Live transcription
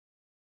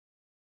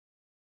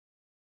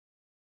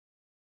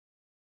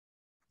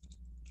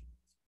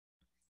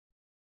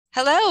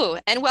Hello,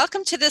 and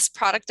welcome to this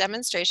product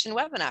demonstration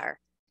webinar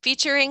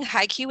featuring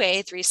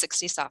HiQA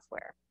 360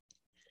 software.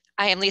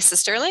 I am Lisa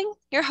Sterling,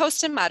 your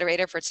host and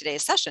moderator for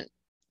today's session.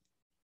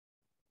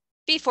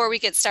 Before we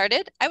get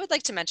started, I would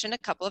like to mention a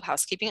couple of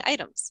housekeeping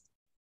items.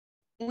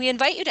 We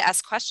invite you to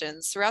ask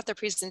questions throughout the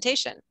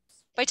presentation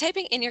by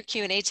typing in your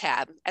Q&A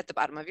tab at the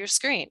bottom of your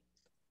screen,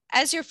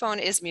 as your phone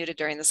is muted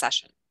during the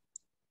session.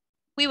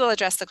 We will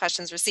address the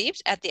questions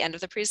received at the end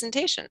of the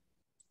presentation.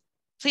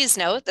 Please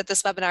note that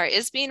this webinar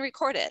is being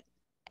recorded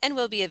and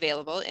will be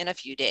available in a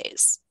few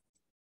days.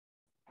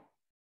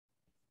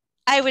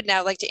 I would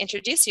now like to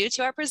introduce you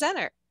to our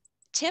presenter,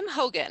 Tim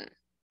Hogan,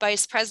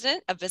 Vice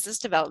President of Business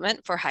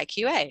Development for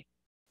HiQA.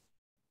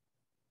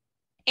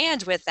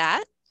 And with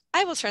that,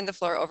 I will turn the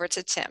floor over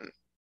to Tim.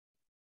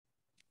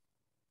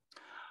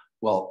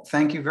 Well,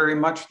 thank you very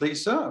much,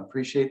 Lisa.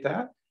 Appreciate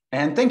that.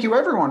 And thank you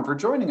everyone for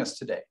joining us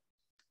today.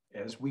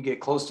 As we get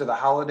close to the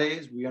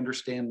holidays, we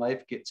understand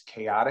life gets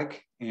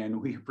chaotic,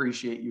 and we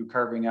appreciate you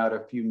carving out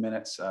a few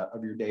minutes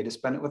of your day to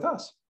spend it with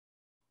us.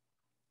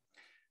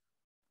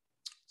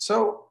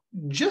 So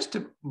just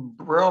to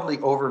broadly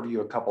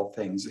overview a couple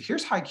things,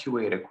 here's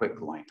HiQA at a quick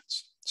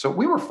glance. So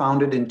we were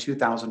founded in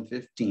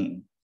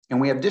 2015, and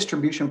we have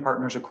distribution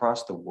partners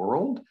across the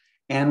world,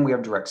 and we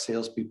have direct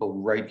salespeople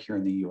right here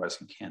in the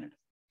US and Canada.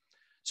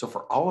 So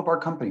for all of our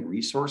company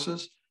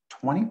resources,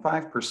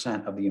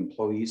 25% of the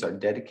employees are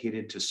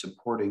dedicated to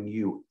supporting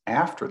you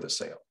after the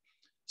sale.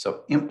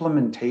 So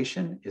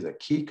implementation is a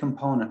key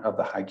component of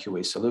the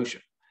HiQA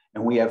solution,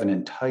 and we have an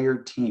entire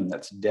team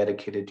that's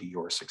dedicated to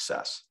your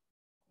success.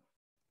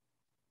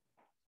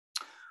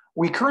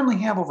 We currently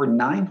have over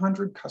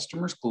 900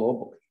 customers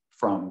globally,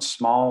 from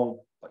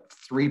small, like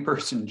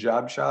 3-person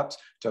job shops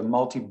to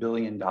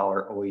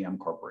multi-billion-dollar OEM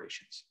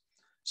corporations.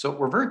 So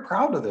we're very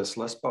proud of this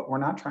list, but we're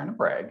not trying to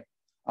brag.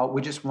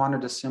 We just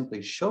wanted to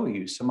simply show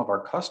you some of our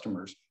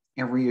customers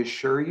and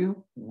reassure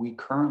you we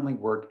currently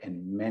work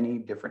in many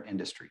different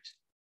industries: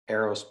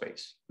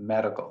 aerospace,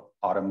 medical,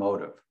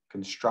 automotive,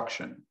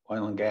 construction,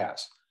 oil and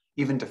gas,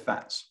 even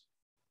defense.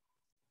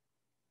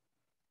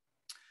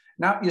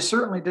 Now, you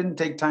certainly didn't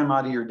take time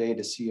out of your day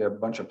to see a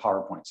bunch of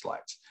PowerPoint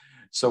slides.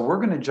 So we're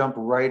going to jump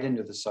right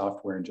into the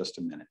software in just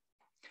a minute.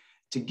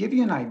 To give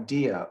you an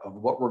idea of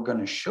what we're going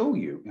to show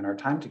you in our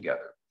time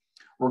together,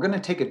 we're going to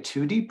take a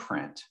 2D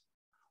print.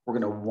 We're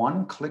going to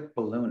one-click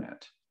balloon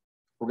it.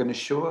 We're going to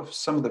show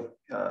some of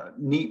the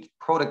neat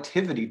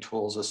productivity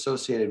tools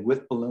associated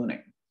with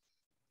ballooning.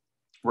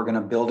 We're going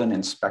to build an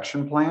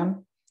inspection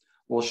plan.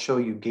 We'll show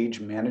you gauge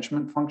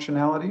management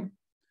functionality,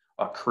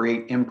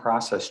 create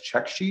in-process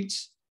check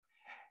sheets,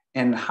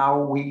 and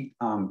how we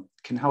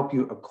can help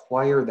you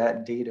acquire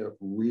that data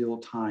real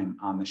time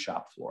on the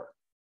shop floor.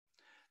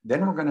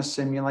 Then we're going to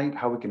simulate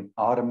how we can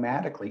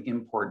automatically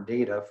import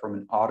data from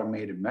an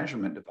automated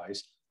measurement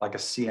device like a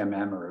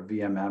CMM or a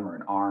VMM or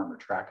an ARM or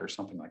tracker,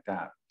 something like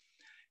that.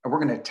 And we're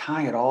going to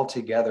tie it all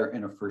together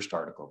in a first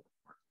article.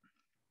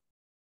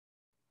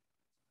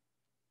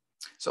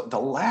 So the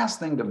last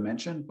thing to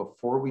mention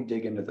before we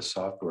dig into the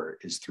software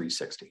is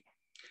 360.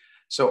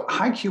 So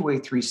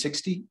HiQA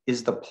 360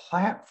 is the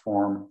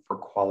platform for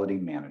quality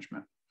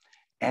management.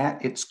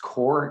 At its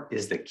core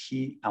is the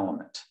key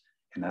element,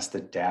 and that's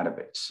the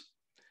database.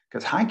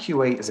 Because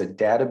HiQA is a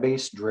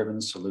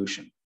database-driven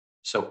solution.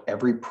 So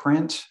every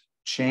print,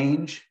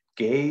 change,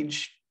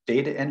 gauge,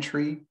 data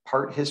entry,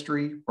 part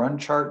history, run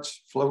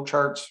charts, flow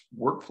charts,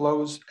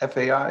 workflows,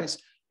 FAIs,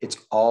 it's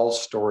all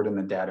stored in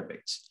the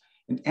database.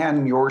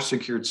 And your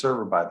secured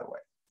server, by the way.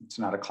 It's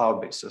not a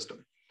cloud-based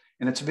system.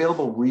 And it's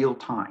available real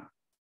time.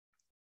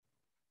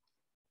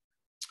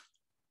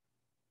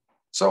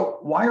 So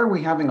why are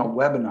we having a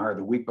webinar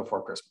the week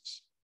before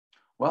Christmas?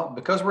 Well,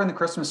 because we're in the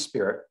Christmas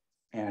spirit,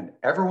 and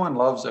everyone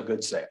loves a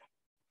good sale.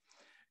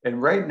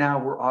 And right now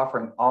we're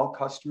offering all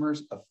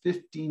customers a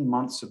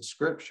 15-month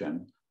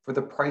subscription for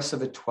the price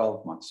of a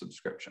 12-month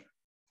subscription.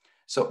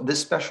 So this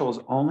special is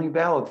only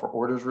valid for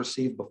orders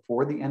received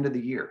before the end of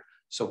the year.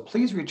 So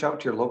please reach out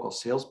to your local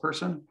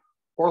salesperson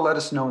or let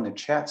us know in the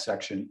chat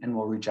section and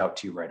we'll reach out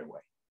to you right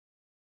away.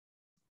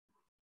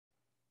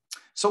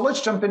 So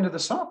let's jump into the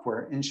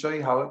software and show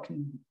you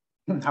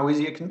how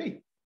easy it can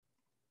be.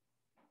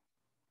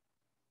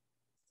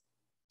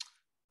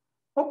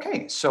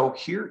 Okay, so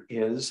here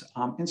is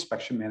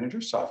Inspection Manager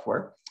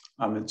software.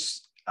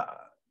 It's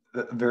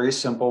very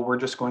simple. We're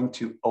just going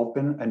to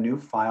open a new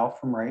file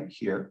from right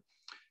here.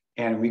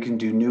 And we can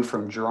do new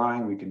from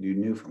drawing. We can do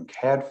new from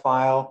CAD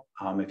file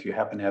if you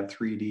happen to have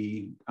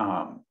 3D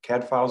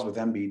CAD files with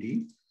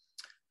MBD.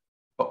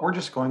 But we're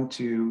just going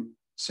to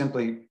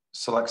simply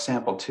select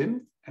sample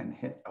 2 and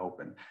hit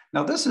open.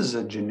 Now this is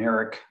a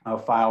generic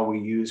file we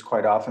use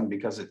quite often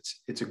because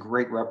it's a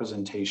great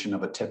representation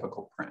of a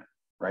typical print.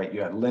 Right?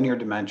 You have linear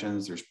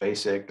dimensions, there's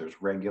basic,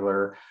 there's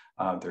regular,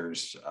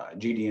 there's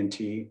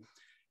GD&T.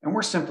 And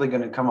we're simply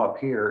going to come up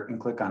here and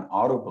click on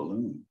Auto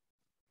Balloon.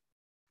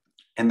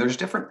 And there's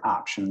different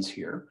options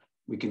here.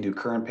 We can do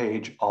current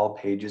page, all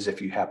pages if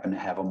you happen to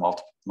have a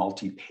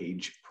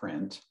multi-page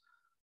print.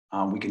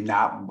 We can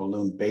not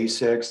balloon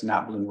basics,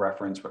 not balloon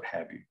reference, what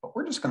have you. But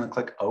we're just going to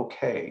click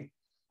OK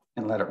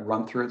and let it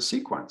run through its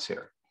sequence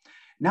here.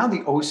 Now the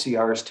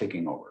OCR is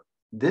taking over.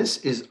 This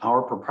is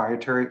our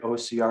proprietary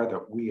OCR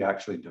that we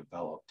actually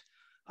developed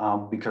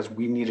because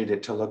we needed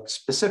it to look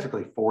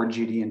specifically for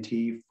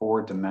GD&T,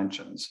 for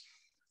dimensions.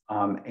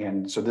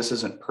 And so this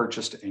isn't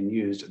purchased and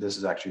used. This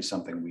is actually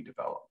something we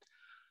developed.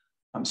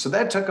 So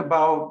that took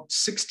about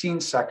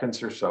 16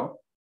 seconds or so.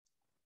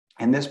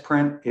 And this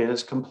print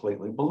is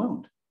completely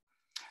ballooned.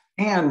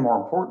 And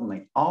more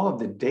importantly, all of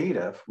the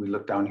data, if we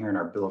look down here in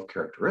our bill of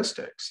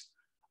characteristics,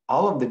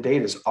 all of the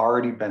data has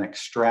already been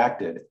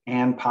extracted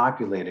and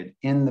populated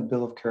in the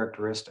bill of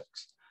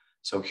characteristics.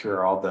 So here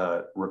are all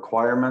the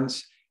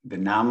requirements, the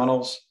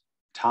nominals,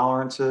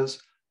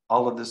 tolerances,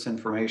 all of this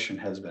information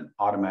has been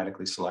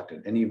automatically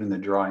selected, and even the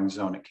drawing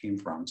zone it came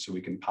from, so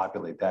we can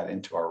populate that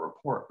into our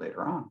report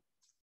later on.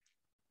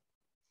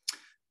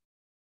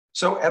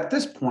 So at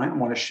this point, I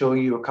want to show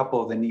you a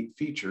couple of the neat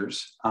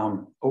features.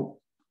 Oh,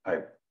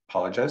 I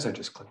apologize, I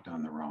just clicked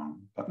on the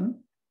wrong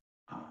button.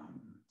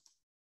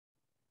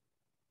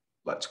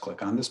 Let's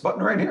click on this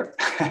button right here.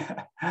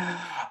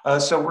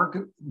 So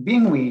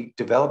we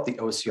developed the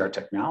OCR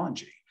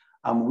technology,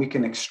 we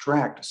can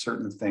extract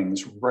certain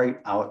things right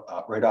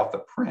off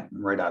the print,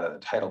 right out of the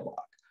title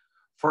block.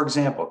 For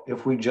example,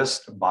 if we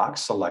just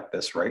box select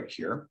this right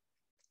here,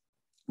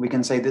 we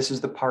can say this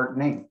is the part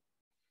name.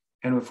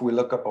 And if we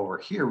look up over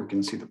here, we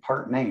can see the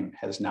part name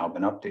has now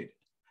been updated.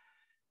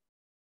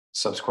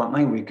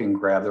 Subsequently, we can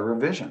grab the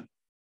revision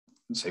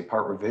and say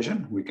part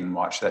revision. We can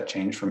watch that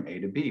change from A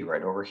to B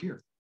right over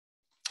here.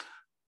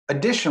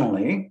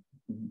 Additionally,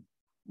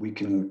 we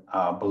can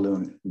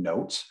balloon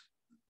notes.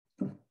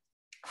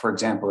 For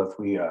example, if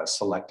we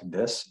select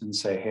this and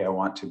say, hey, I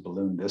want to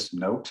balloon this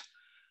note,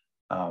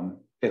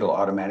 it'll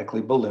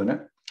automatically balloon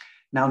it.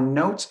 Now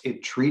notes,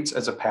 it treats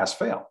as a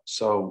pass-fail.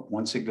 So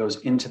once it goes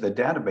into the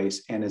database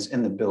and is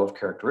in the bill of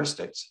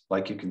characteristics,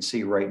 like you can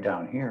see right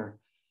down here,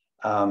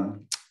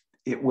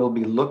 it will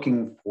be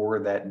looking for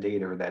that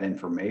data or that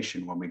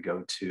information when we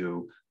go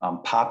to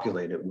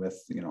populate it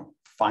with,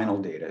 final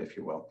data, if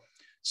you will.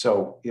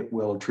 So it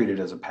will treat it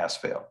as a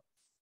pass-fail.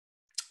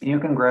 You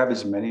can grab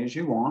as many as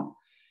you want,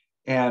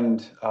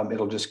 and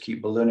it'll just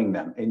keep ballooning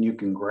them. And you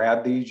can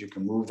grab these, you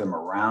can move them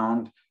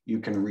around, you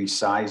can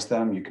resize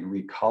them, you can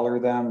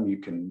recolor them, you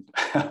can,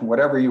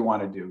 whatever you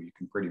want to do, you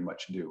can pretty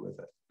much do with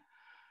it.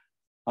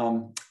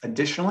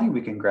 Additionally,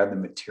 we can grab the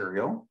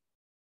material.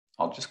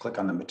 I'll just click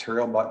on the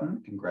material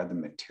button and grab the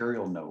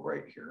material note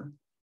right here.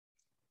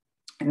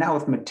 And now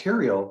with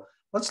material,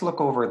 let's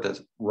look over at the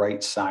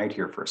right side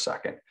here for a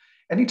second.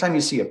 Anytime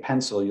you see a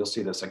pencil, you'll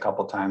see this a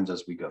couple times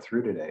as we go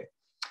through today.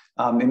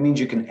 It means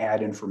you can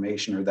add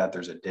information or that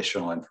there's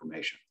additional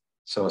information.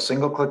 So a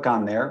single click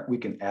on there, we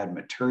can add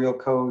material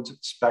codes,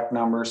 spec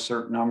numbers,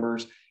 cert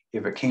numbers.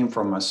 If it came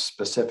from a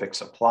specific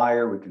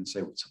supplier, we can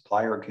say what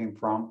supplier it came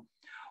from.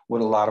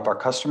 What a lot of our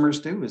customers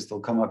do is they'll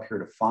come up here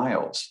to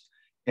files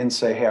and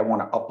say, hey, I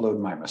want to upload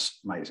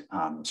my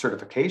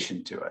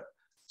certification to it.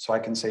 So I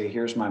can say,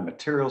 here's my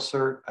material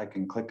cert. I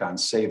can click on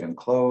save and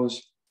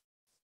close.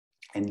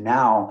 And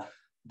now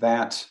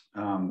that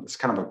is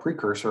kind of a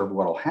precursor of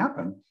what will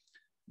happen.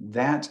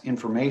 That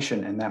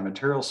information and that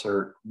material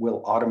cert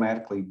will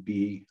automatically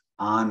be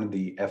on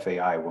the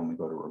FAI when we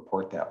go to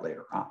report that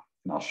later on.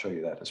 And I'll show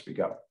you that as we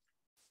go.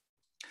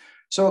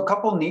 So a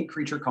couple neat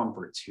creature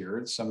comforts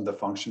here, some of the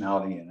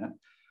functionality in it.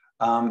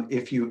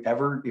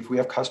 If we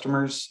have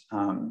customers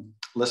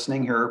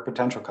listening here, or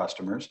potential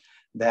customers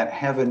that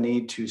have a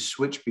need to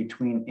switch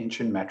between inch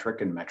and metric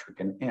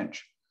and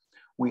inch,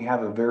 we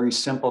have a very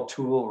simple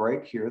tool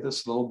right here,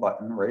 this little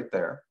button right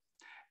there.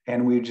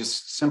 And we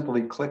just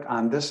simply click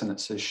on this and it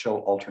says show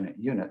alternate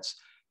units.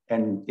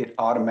 And it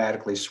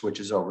automatically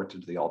switches over to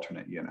the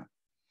alternate unit.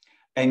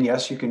 And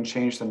yes, you can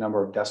change the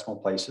number of decimal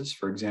places.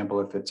 For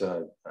example, if it's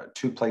a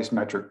 2-place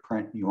metric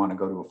print, you want to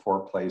go to a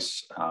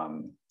 4-place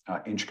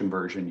inch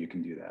conversion, you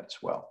can do that as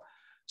well.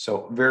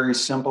 So very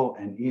simple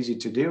and easy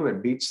to do.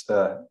 It beats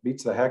the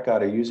heck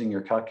out of using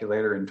your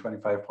calculator in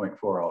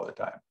 25.4 all the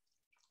time.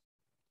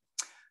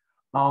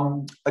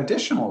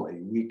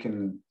 Additionally, we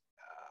can,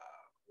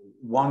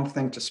 one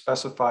thing to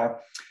specify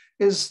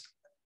is,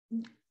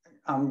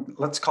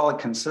 let's call it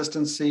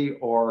consistency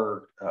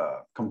or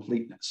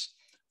completeness.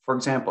 For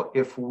example,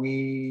 if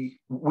we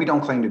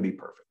don't claim to be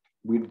perfect,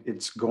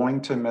 it's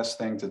going to miss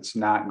things. It's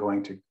not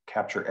going to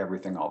capture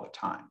everything all the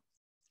time.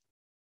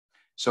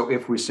 So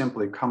if we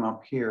simply come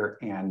up here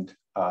and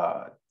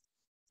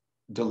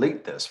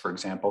delete this, for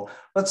example,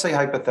 let's say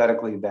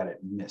hypothetically that it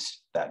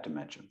missed that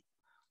dimension.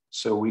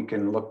 So we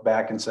can look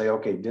back and say,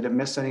 okay, did it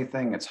miss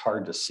anything? It's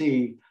hard to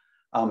see,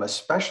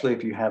 especially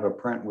if you have a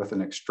print with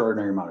an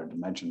extraordinary amount of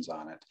dimensions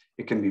on it.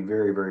 It can be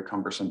very, very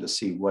cumbersome to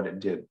see what it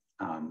did,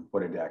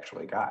 what it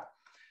actually got.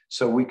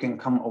 So we can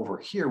come over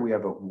here. We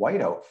have a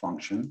whiteout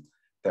function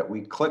that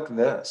we click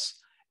this,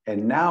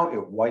 and now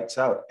it whites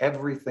out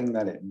everything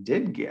that it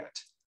did get.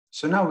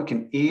 So now we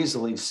can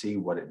easily see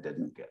what it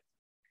didn't get.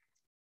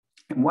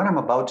 And what I'm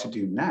about to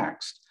do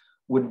next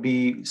would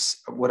be,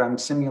 what I'm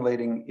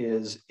simulating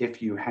is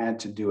if you had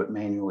to do it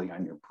manually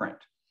on your print.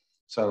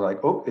 So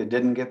like, oh, it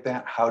didn't get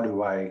that. How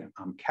do I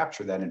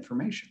capture that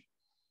information?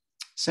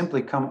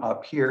 Simply come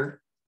up here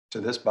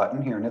to this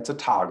button here, and it's a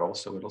toggle,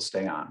 so it'll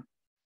stay on.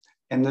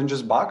 And then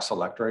just box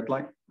select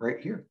right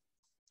here.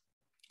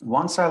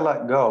 Once I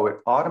let go, it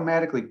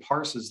automatically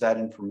parses that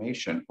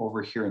information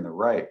over here in the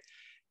right,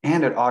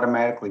 and it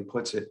automatically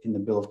puts it in the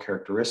bill of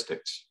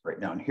characteristics right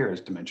down here as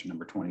dimension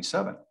number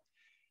 27.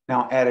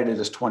 Now added it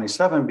as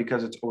 27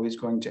 because it's always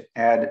going to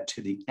add it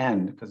to the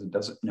end because it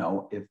doesn't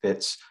know if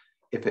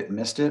it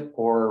missed it,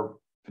 or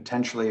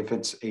potentially if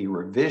it's a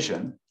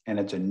revision and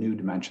it's a new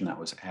dimension that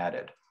was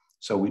added.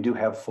 So we do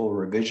have full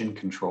revision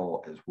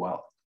control as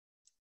well.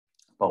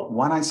 But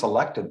when I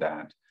selected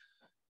that,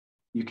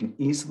 you can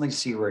easily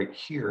see right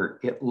here,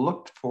 it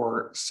looked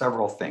for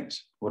several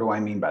things. What do I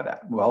mean by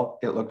that? Well,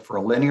 it looked for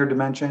a linear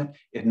dimension.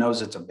 It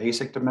knows it's a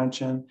basic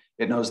dimension.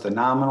 It knows the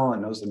nominal. It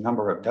knows the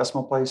number of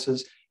decimal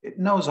places. It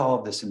knows all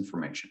of this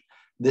information.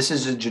 This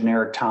is a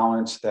generic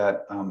tolerance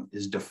that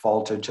is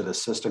defaulted to the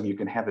system. You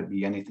can have it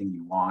be anything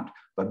you want,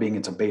 but being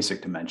it's a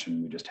basic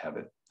dimension, we just have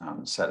it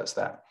set as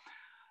that.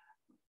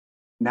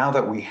 Now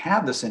that we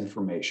have this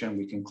information,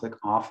 we can click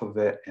off of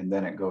it and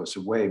then it goes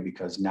away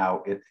because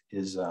now it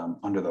is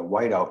under the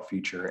whiteout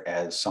feature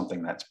as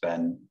something that's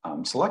been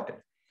selected.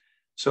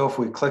 So if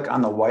we click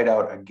on the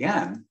whiteout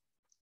again,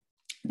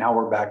 now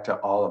we're back to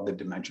all of the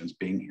dimensions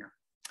being here.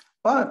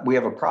 But we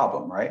have a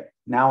problem, right?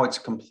 Now it's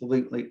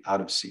completely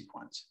out of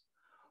sequence.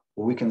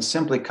 Well, we can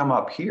simply come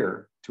up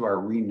here to our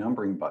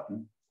renumbering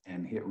button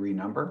and hit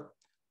renumber,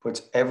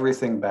 puts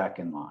everything back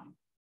in line.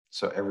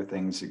 So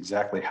everything's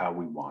exactly how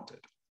we want it.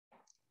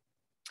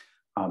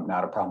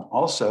 Not a problem.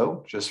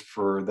 Also, just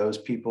for those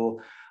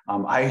people,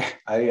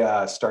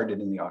 I started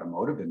in the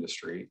automotive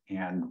industry,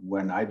 and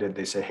when I did,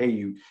 they say, hey,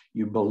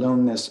 you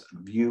balloon this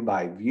view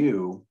by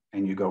view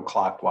and you go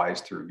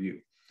clockwise through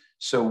view.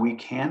 So we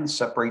can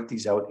separate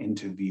these out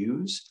into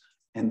views.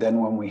 And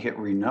then when we hit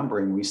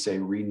renumbering, we say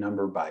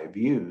renumber by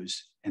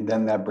views. And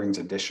then that brings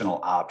additional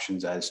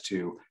options as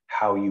to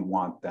how you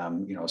want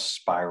them, you know,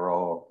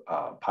 spiral,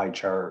 pie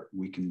chart.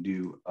 We can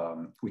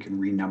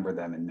renumber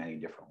them in many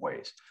different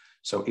ways.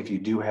 So if you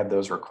do have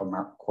those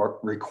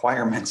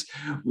requirements,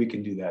 we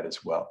can do that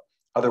as well.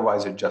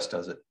 Otherwise, it just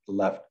does it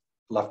left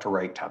to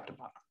right, top to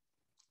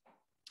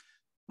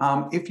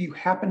bottom. If you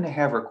happen to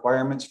have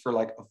requirements for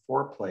like a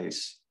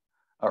 4-place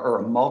or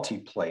a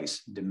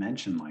multi-place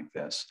dimension like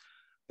this,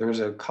 there's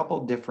a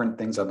couple different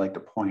things I'd like to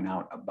point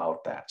out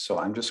about that. So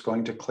I'm just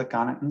going to click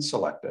on it and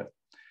select it.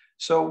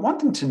 So one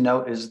thing to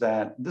note is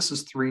that this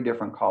is 3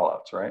 different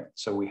callouts, right?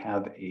 So we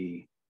have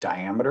a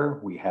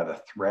diameter, we have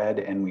a thread,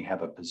 and we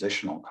have a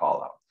positional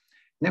callout.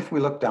 And if we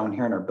look down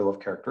here in our bill of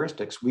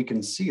characteristics, we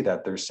can see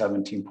that there's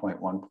 17.1,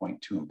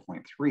 0.2, and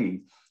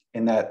 0.3,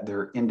 and that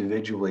they're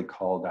individually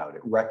called out.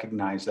 It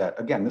recognized that,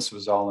 again, this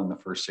was all in the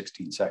first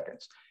 16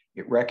 seconds.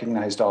 It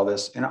recognized all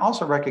this, and it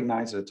also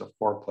recognized that it's a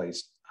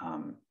 4-place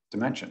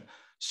dimension.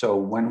 So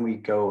when we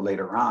go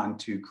later on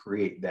to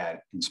create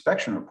that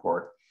inspection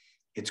report,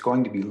 it's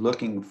going to be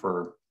looking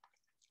for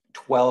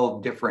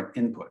 12 different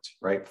inputs,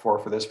 right? 4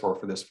 for this, 4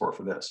 for this, 4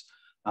 for this.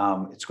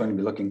 It's going to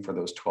be looking for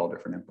those 12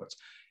 different inputs.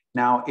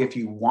 Now, if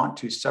you want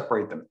to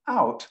separate them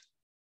out,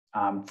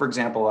 for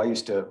example, we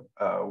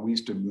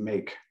used to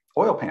make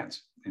oil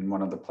pans in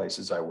one of the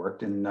places I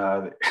worked in.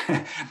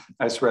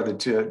 I swear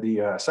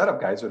the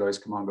setup guys would always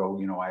come on and go,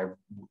 you know, I have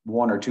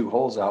 1 or 2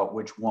 holes out,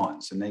 which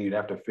ones? And then you'd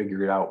have to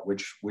figure it out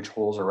which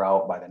holes are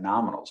out by the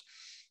nominals.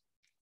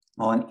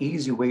 Well, an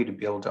easy way to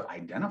be able to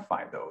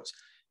identify those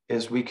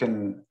is we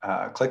can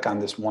click on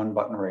this one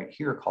button right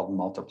here called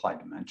multiply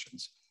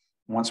dimensions.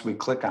 Once we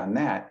click on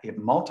that, it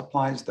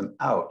multiplies them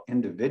out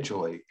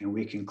individually, and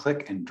we can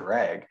click and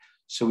drag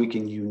so we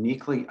can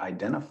uniquely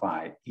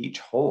identify each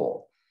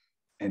hole.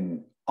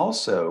 And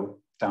also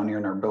down here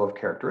in our bill of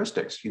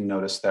characteristics, you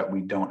notice that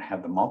we don't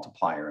have the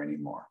multiplier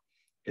anymore.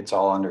 It's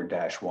all under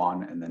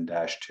 -1 and then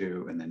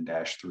 -2 and then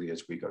 -3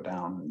 as we go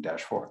down and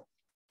 -4.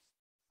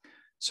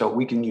 So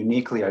we can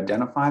uniquely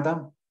identify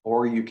them,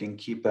 or you can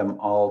keep them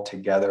all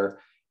together.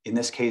 In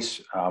this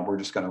case, we're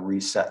just going to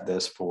reset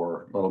this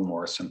for a little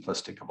more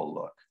simplistic of a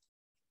look.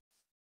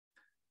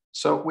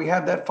 So we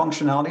have that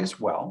functionality as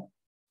well.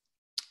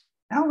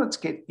 Now let's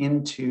get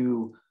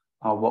into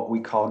what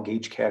we call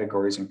gauge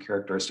categories and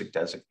characteristic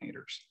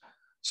designators.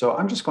 So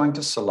I'm just going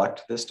to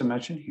select this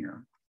dimension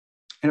here.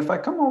 And if I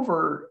come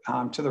over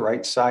to the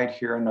right side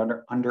here and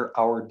under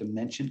our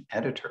dimension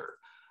editor,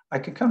 I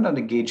can come down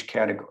to gauge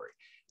category.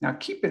 Now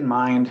keep in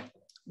mind,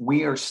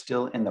 we are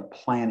still in the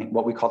planning,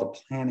 what we call the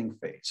planning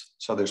phase.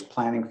 So there's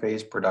planning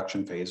phase,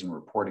 production phase, and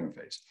reporting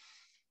phase.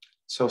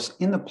 So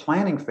in the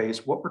planning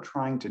phase, what we're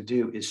trying to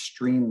do is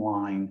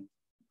streamline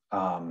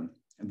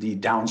the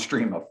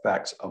downstream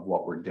effects of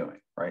what we're doing,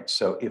 right?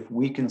 So if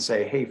we can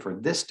say, hey, for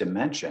this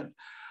dimension,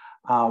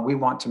 we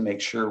want to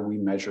make sure we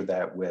measure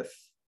that with,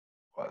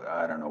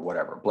 I don't know,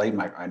 whatever,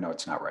 I know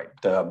it's not right,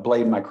 the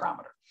blade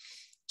micrometer.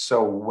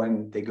 So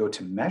when they go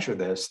to measure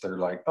this, they're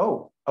like,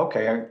 oh,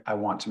 okay, I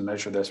want to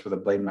measure this with a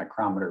blade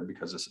micrometer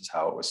because this is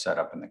how it was set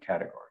up in the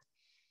category.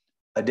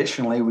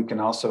 Additionally, we can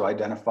also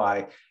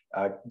identify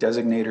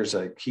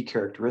designators, a key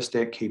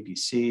characteristic,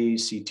 KPC,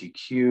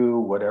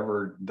 CTQ,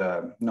 whatever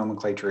the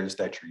nomenclature is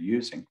that you're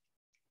using.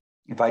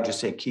 If I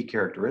just say key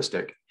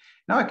characteristic,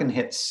 now I can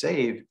hit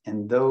save,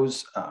 and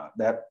those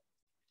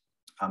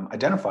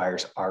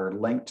identifiers are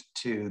linked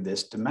to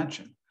this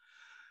dimension.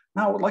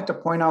 Now I would like to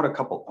point out a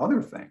couple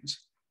other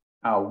things.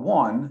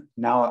 One,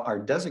 now our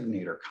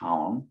designator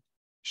column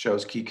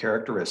shows key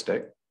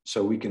characteristic.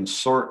 So we can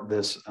sort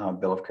this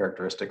bill of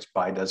characteristics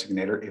by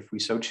designator if we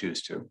so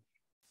choose to.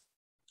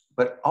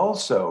 But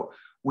also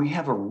we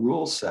have a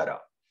rule set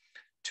up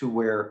to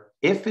where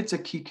if it's a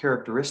key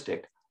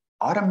characteristic,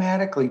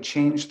 automatically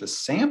change the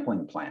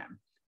sampling plan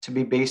to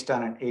be based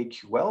on an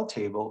AQL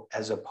table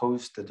as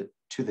opposed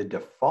to the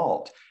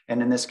default.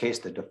 And in this case,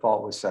 the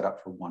default was set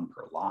up for 1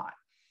 per lot.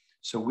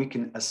 So we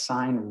can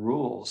assign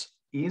rules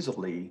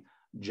easily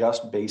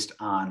just based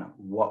on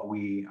what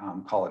we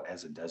call it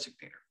as a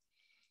designator.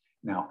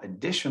 Now,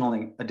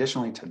 additionally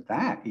to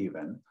that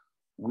even,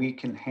 we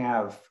can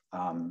have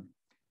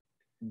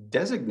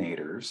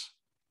designators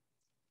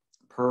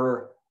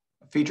per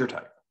feature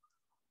type.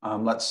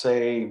 Let's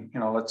say,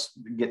 let's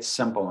get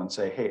simple and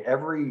say, hey,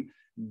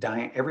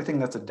 everything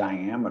that's a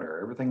diameter,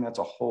 everything that's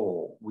a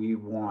hole, we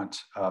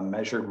want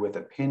measured with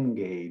a pin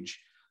gauge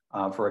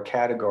for a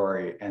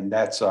category, and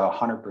that's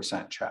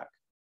 100% check.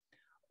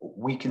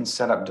 We can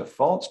set up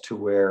defaults to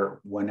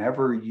where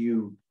whenever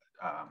you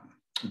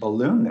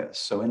balloon this,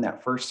 so in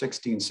that first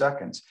 16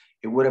 seconds,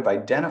 it would have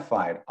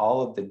identified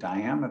all of the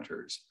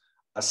diameters,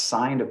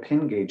 assigned a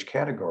pin gauge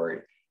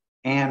category,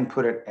 and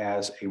put it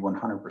as a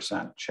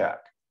 100% check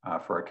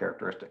for a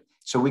characteristic.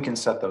 So we can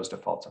set those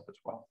defaults up as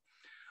well.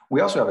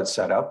 We also have it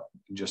set up,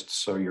 just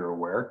so you're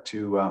aware,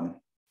 to,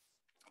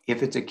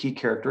 if it's a key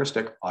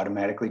characteristic,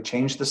 automatically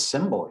change the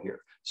symbol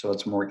here. So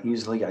it's more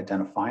easily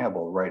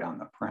identifiable right on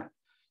the print.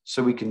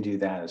 So we can do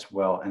that as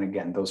well. And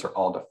again, those are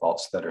all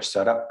defaults that are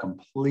set up,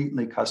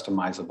 completely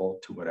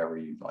customizable to whatever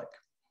you'd like.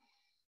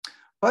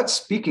 But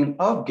speaking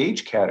of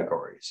gauge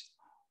categories,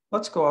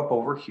 let's go up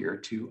over here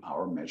to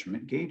our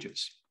measurement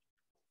gauges.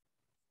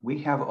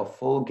 We have a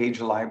full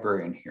gauge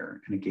library in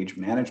here and a gauge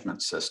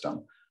management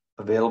system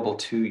available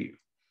to you.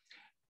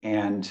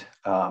 And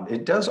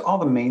it does all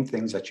the main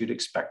things that you'd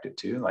expect it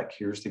to, like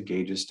here's the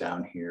gauges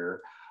down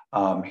here.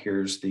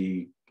 Here's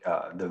the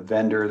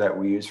vendor that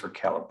we use for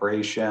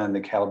calibration,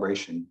 the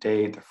calibration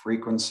date, the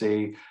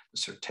frequency, the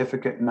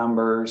certificate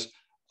numbers,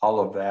 all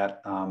of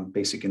that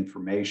basic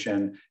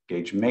information,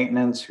 gauge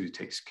maintenance, who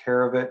takes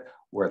care of it,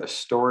 where the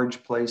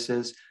storage place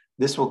is.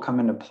 This will come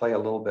into play a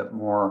little bit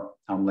more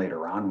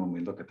later on when we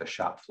look at the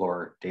shop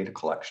floor data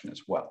collection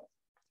as well.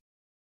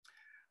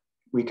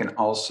 We can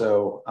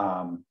also,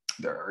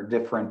 there are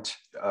different,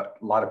 a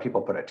lot of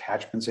people put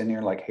attachments in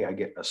here like, hey, I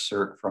get a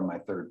cert from my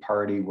third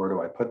party. Where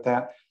do I put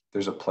that?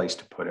 There's a place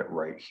to put it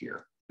right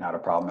here. Not a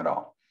problem at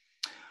all.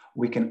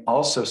 We can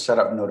also set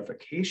up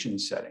notification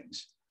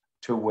settings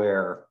to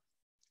where,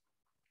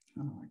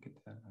 I get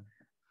that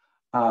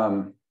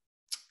out here.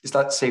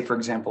 Let's say, for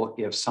example,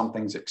 if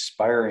something's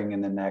expiring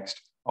in the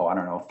next,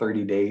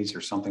 30 days or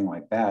something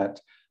like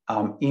that,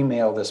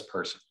 email this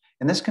person.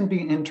 And this can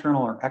be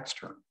internal or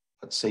external.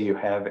 Let's say you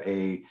have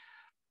a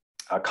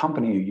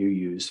company you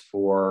use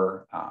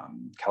for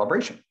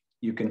calibration.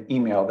 You can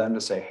email them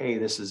to say, hey,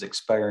 this is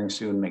expiring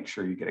soon. Make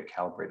sure you get it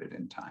calibrated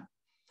in time.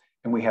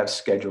 And we have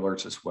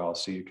schedulers as well.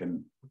 So you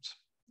can, I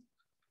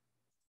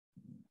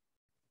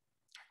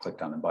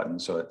clicked on the button,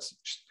 so it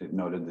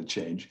noted the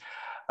change.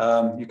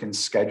 You can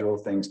schedule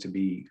things to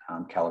be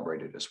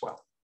calibrated as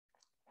well.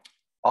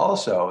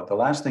 Also, the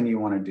last thing you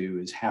want to do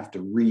is have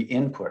to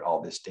re-input all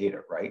this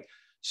data, right?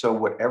 So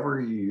whatever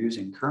you're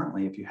using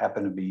currently, if you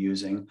happen to be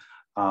using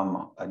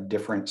a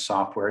different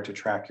software to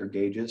track your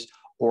gauges,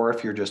 or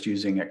if you're just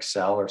using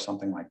Excel or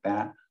something like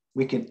that,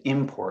 we can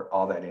import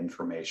all that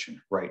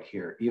information right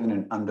here, even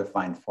in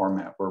undefined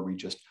format where we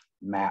just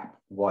map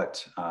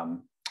what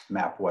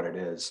it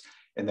is,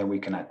 and then we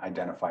can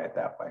identify it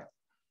that way.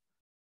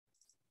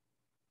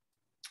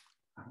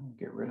 I'm gonna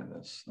get rid of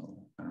this. So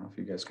I don't know if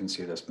you guys can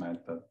see this,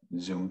 the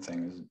Zoom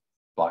thing is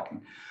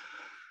blocking.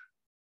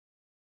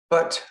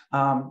 But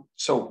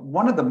so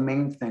one of the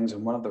main things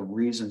and one of the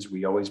reasons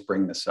we always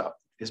bring this up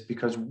is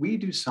because we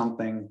do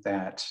something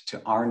that,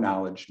 to our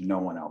knowledge, no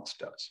one else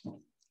does.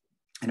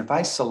 And if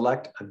I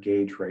select a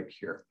gauge right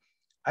here,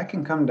 I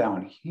can come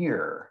down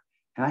here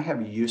and I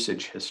have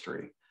usage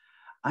history.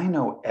 I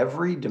know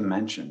every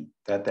dimension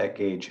that that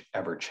gauge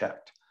ever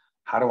checked.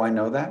 How do I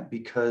know that?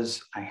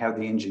 Because I have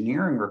the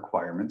engineering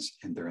requirements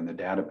and they're in the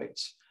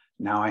database.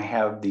 Now I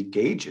have the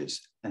gauges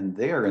and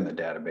they're in the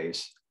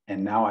database.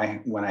 And now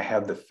when I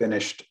have the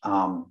finished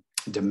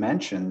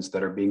dimensions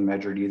that are being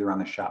measured either on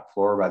the shop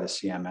floor by the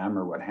CMM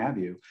or what have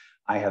you,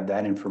 I have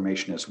that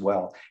information as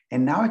well.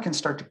 And now I can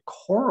start to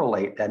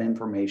correlate that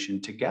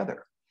information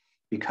together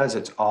because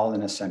it's all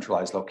in a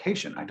centralized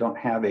location. I don't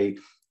have a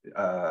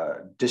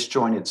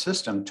disjointed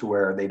system to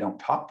where they don't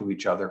talk to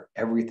each other.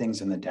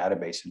 Everything's in the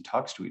database and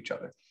talks to each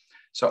other.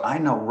 So I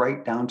know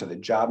right down to the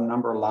job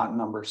number, lot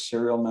number,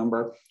 serial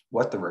number,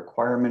 what the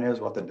requirement is,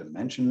 what the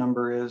dimension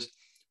number is,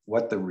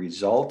 what the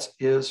result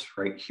is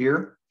right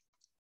here,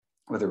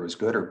 whether it was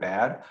good or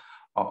bad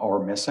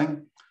or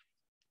missing.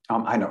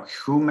 I know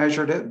who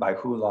measured it, by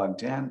who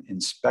logged in,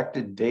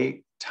 inspected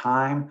date,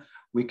 time.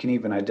 We can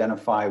even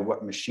identify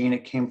what machine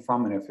it came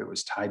from and if it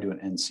was tied to an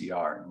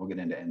NCR. And we'll get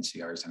into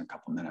NCRs in a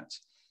couple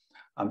minutes.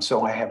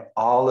 So I have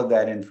all of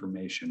that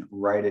information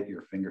right at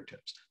your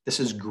fingertips. This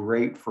is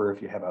great for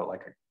if you have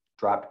like a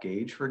dropped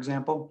gauge, for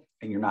example,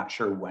 and you're not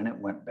sure when it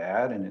went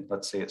bad. And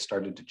let's say it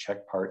started to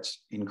check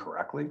parts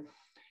incorrectly.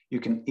 You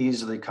can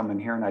easily come in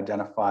here and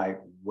identify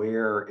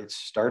where it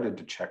started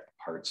to check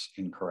parts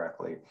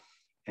incorrectly.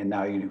 And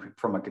now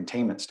from a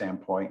containment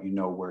standpoint, you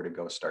know where to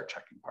go start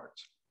checking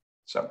parts.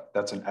 So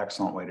that's an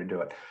excellent way to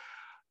do it.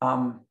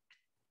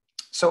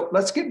 So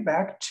let's get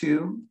back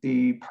to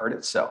the part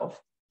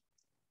itself.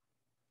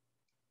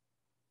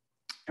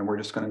 And we're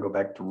just going to go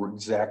back to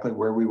exactly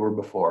where we were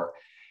before.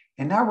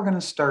 And now we're going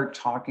to start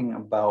talking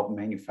about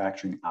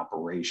manufacturing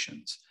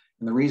operations.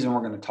 And the reason we're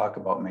going to talk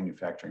about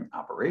manufacturing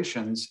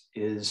operations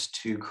is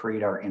to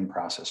create our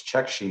in-process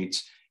check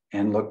sheets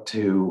and look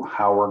to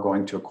how we're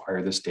going to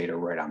acquire this data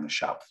right on the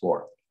shop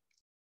floor.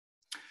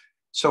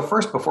 So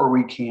first, before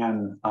we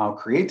can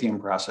create the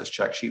in-process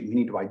check sheet, we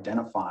need to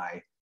identify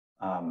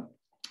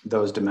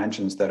those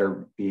dimensions that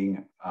are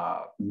being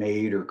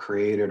made or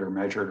created or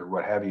measured or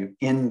what have you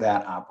in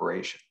that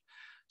operation.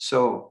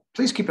 So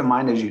please keep in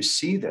mind as you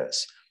see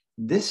this,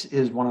 this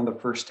is one of the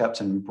first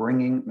steps in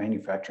bringing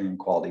manufacturing and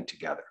quality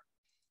together.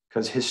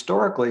 Because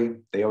historically,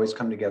 they always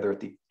come together at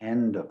the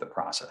end of the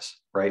process,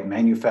 right?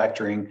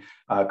 Manufacturing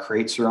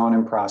creates their own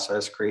in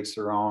process, creates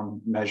their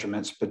own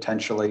measurements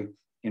potentially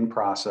in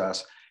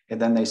process, and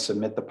then they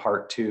submit the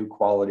part to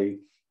quality,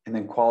 and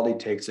then quality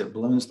takes it,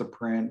 balloons the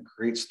print,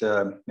 creates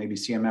the maybe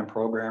CMM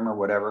program or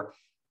whatever,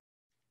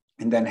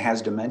 and then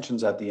has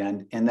dimensions at the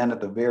end. And then at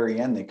the very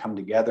end, they come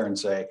together and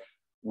say,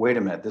 wait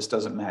a minute, this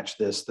doesn't match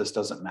this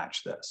doesn't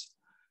match this.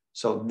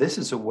 So this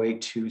is a way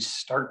to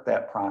start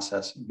that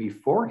process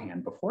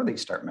beforehand, before they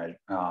start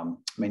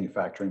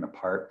manufacturing the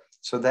part.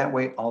 So that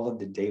way, all of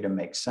the data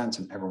makes sense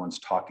and everyone's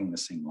talking the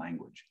same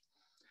language.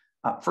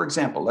 For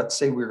example, let's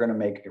say we're going to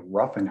make a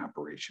roughing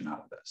operation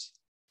out of this.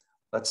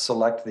 Let's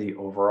select the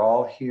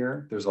overall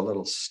here. There's a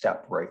little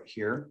step right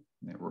here.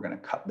 We're going to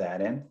cut that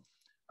in.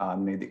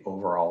 Maybe the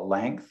overall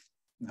length.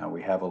 Now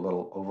we have a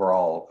little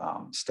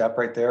overall step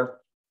right there.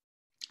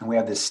 And we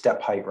have this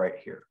step height right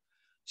here.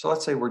 So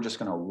let's say we're just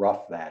going to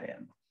rough that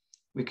in.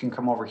 We can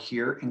come over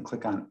here and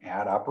click on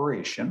Add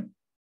Operation.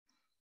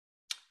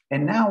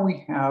 And now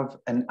we have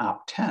an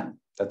Op10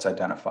 that's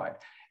identified.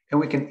 And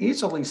we can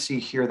easily see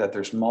here that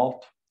there's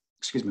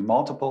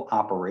multiple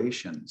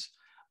operations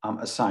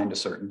assigned to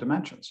certain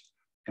dimensions.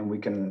 And we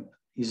can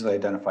easily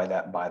identify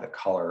that by the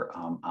color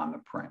on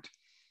the print.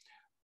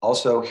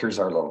 Also, here's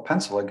our little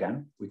pencil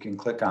again. We can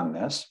click on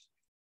this.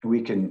 And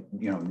we can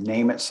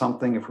name it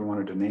something if we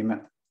wanted to name it.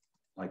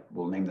 Like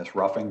we'll name this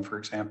roughing, for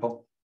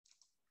example.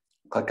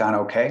 Click on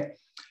OK.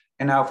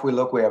 And now if we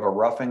look, we have a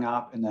roughing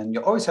op, and then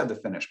you'll always have the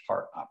finished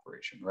part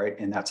operation, right?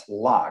 And that's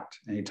locked.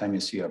 Anytime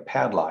you see a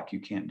padlock, you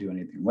can't do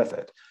anything with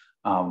it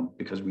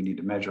because we need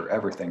to measure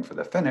everything for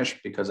the finish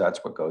because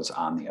that's what goes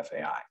on the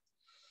FAI.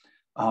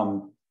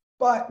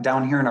 But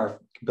down here in our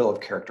bill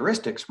of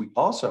characteristics, we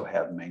also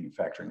have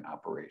manufacturing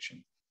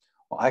operation.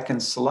 Well, I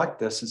can select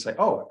this and say,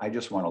 oh, I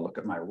just want to look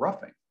at my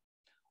roughing.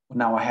 Well,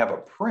 now I have a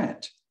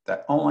print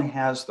that only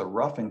has the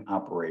roughing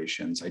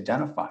operations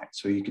identified.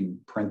 So you can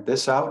print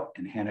this out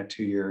and hand it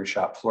to your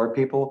shop floor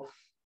people,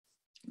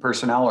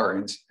 personnel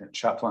or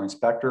shop floor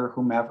inspector,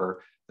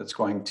 whomever that's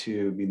going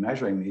to be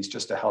measuring these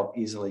just to help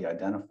easily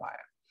identify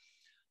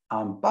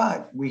it.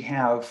 But we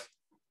have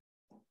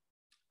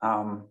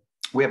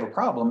a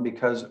problem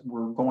because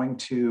we're going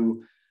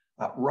to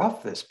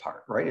rough this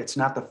part, right? It's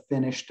not the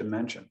finished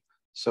dimension.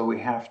 So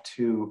we have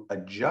to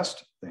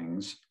adjust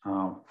things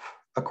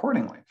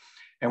accordingly.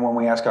 And when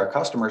we ask our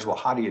customers, well,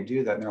 how do you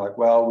do that? And they're like,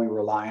 well, we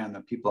rely on the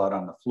people out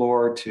on the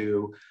floor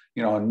to,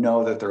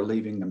 know that they're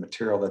leaving the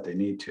material that they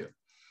need to.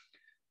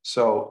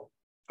 So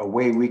a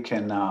way we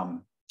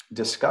can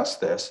discuss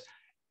this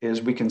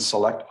is we can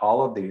select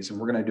all of these and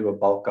we're going to do a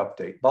bulk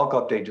update. Bulk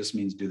update just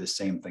means do the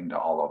same thing to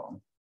all of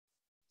them.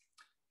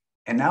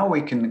 And now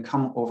we can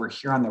come over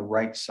here on the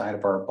right side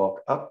of our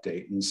bulk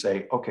update and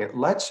say, okay,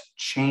 let's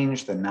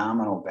change the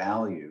nominal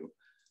value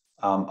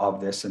of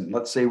this. And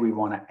let's say we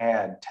want to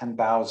add 10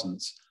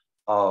 thousandths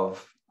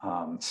of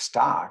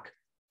stock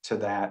to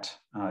that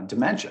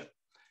dimension.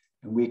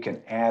 And we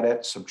can add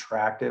it,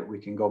 subtract it. We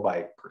can go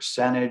by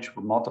percentage,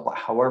 multiply,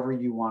 however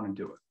you want to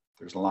do it.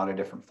 There's a lot of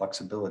different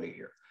flexibility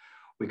here.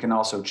 We can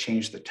also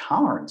change the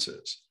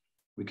tolerances.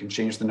 We can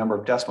change the number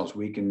of decimals.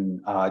 We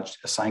can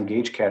assign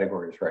gauge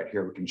categories right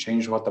here. We can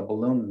change what the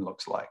balloon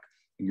looks like.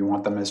 You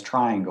want them as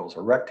triangles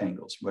or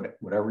rectangles,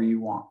 whatever you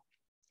want.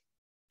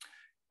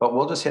 But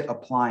we'll just hit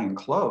apply and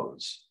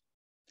close.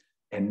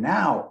 And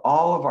now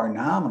all of our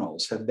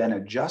nominals have been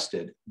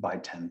adjusted by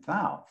 10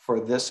 thou for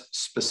this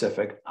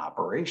specific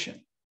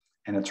operation.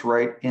 And it's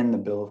right in the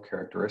bill of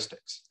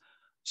characteristics.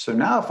 So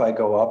now if I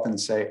go up and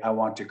say, I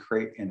want to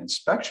create an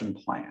inspection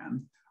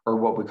plan, or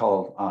what we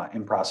call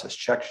in-process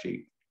check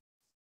sheet,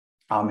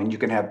 and you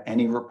can have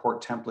any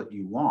report template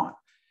you want,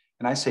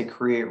 and I say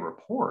create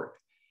report,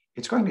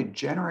 it's going to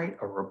generate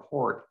a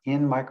report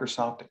in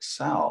Microsoft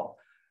Excel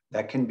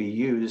that can be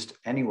used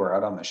anywhere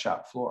out on the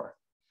shop floor.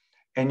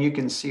 And you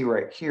can see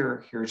right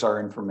here, here's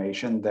our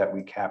information that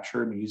we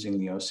captured using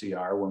the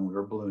OCR when we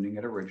were ballooning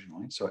it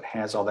originally. So it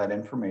has all that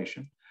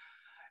information.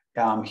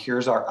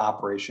 Here's our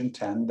operation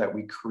 10 that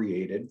we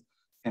created.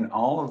 And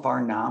all of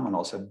our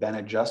nominals have been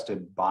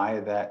adjusted by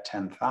that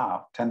 10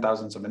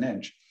 thousandths of an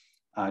inch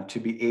to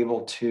be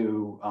able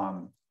to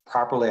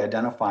properly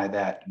identify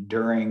that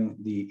during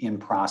the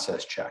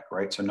in-process check,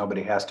 right? So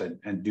nobody has to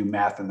do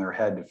math in their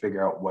head to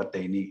figure out what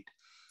they need.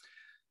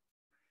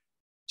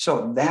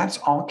 So that's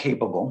all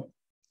capable.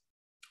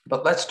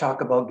 But let's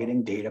talk about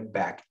getting data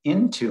back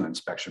into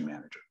Inspection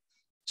Manager.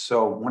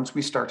 So once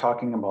we start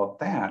talking about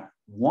that,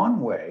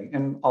 one way,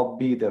 and I'll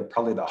be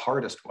probably the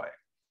hardest way,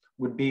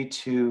 would be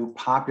to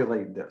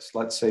populate this.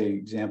 Let's say,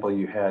 example,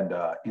 you had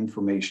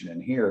information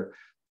in here.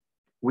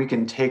 We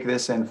can take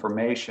this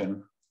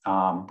information,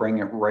 bring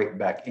it right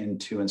back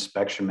into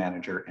Inspection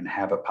Manager and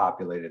have it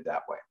populated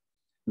that way.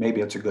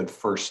 Maybe it's a good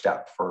first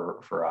step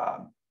for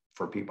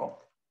people.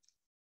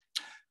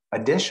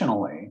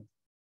 Additionally,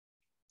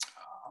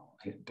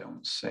 hit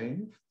don't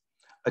save.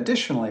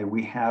 Additionally,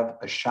 we have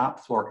a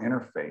shop floor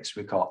interface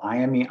we call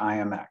IME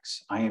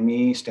IMX.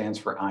 IME stands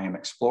for IM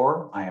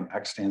Explorer.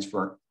 IMX stands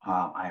for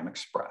IM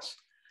Express.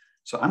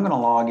 So I'm going to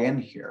log in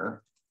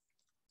here.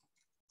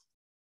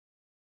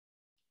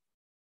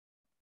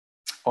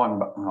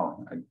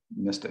 Oh, I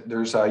missed it.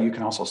 There's you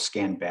can also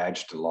scan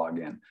badge to log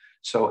in.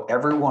 So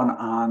everyone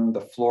on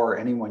the floor,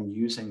 anyone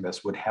using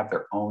this would have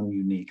their own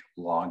unique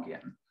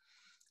login.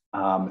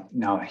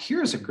 Now,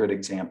 here's a good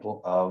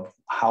example of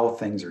how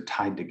things are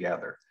tied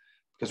together,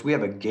 because we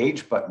have a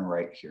gauge button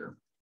right here.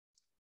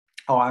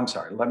 Oh, I'm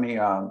sorry. Let me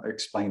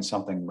explain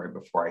something right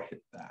before I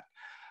hit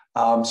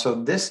that. So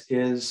this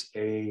is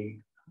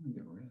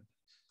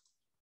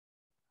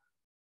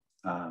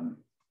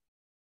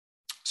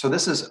so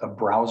this is a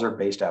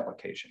browser-based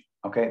application.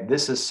 Okay,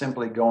 this is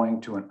simply going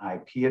to an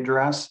IP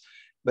address.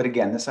 But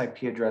again, this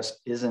IP address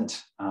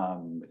isn't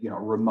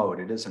remote.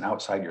 It isn't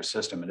outside your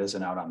system. It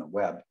isn't out on the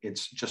web.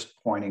 It's just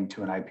pointing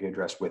to an IP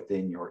address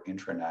within your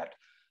intranet.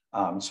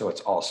 So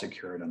it's all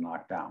secured and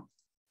locked down.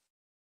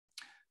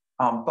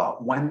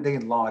 But when they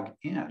log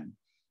in,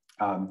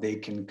 they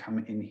can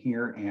come in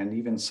here and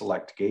even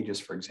select gauges,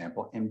 for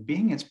example. And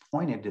being it's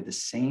pointed to the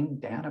same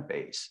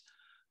database,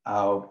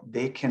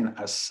 they can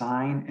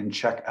assign and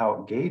check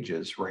out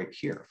gauges right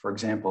here. For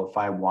example, if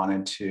I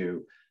wanted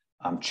to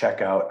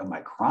check out a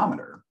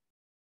micrometer,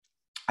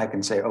 I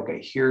can say,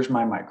 okay, here's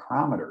my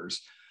micrometers.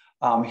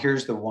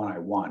 Here's the one I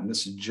want. And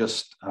this is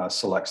just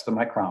selects the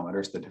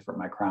micrometers, the different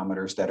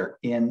micrometers that are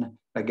in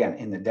the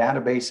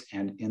database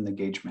and in the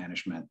gauge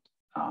management,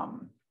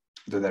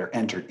 that are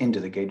entered into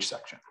the gauge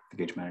section, the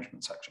gauge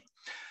management section.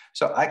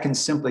 So I can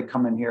simply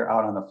come in here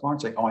out on the floor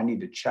and say, oh, I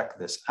need to check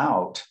this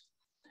out.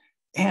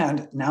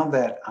 And now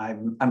that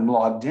I'm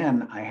logged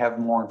in, I have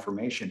more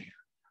information here,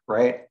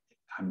 right?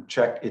 I'm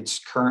checked, it's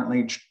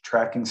currently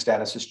tracking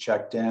status is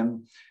checked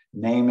in,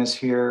 name is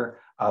here,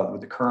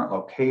 with the current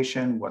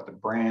location, what the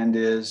brand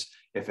is,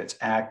 if it's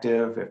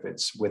active, if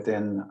it's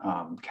within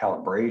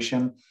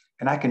calibration.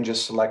 And I can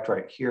just select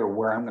right here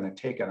where I'm going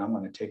to take it. I'm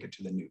going to take it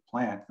to the new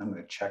plant. I'm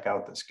going to check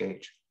out this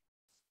gauge.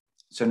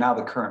 So now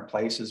the current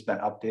place has been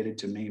updated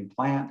to main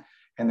plant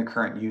and the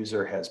current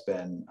user has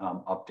been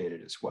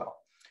updated as well.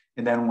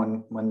 And then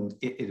when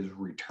it is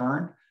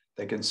returned,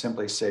 they can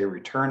simply say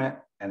return it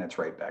and it's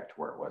right back to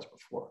where it was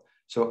before.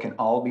 So it can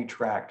all be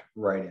tracked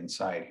right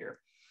inside here.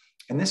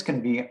 And this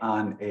can be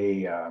on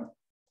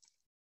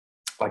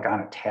like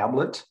on a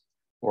tablet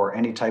or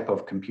any type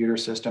of computer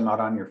system out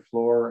on your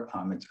floor.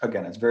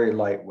 It's very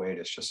lightweight.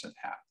 It's just an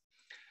app.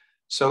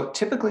 So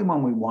typically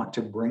when we want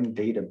to bring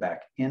data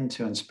back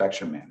into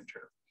Inspection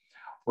Manager,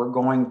 we're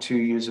going to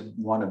use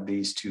one of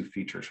these two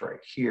features right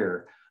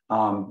here.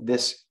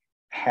 This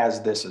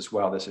has this as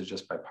well. This is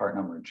just by part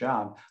number of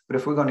job. But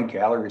if we go to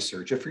gallery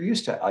search, if you're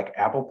used to like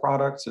Apple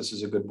products, this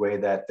is a good way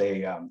that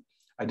they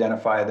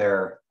identify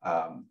their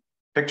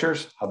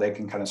pictures, how they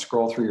can kind of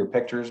scroll through your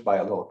pictures by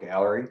a little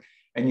gallery.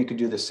 And you could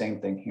do the same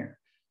thing here.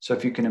 So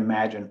if you can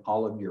imagine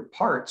all of your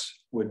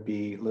parts would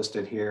be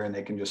listed here and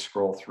they can just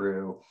scroll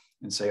through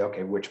and say,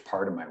 okay, which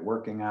part am I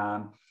working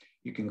on?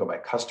 You can go by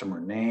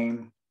customer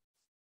name,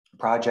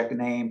 project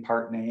name,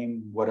 part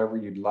name, whatever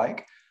you'd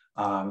like.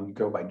 You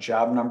go by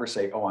job number,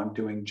 say, oh, I'm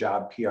doing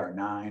job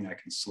PR9. I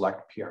can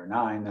select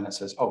PR9. Then it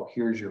says, oh,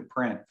 here's your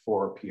print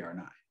for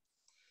PR9.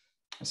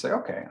 I say,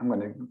 okay, I'm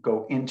going to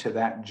go into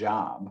that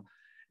job.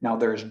 Now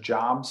there's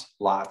jobs,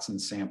 lots, and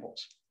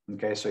samples.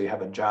 Okay, so you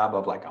have a job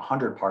of like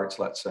 100 parts,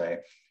 let's say,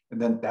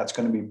 and then that's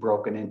going to be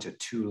broken into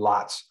 2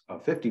 lots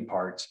of 50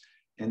 parts.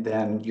 And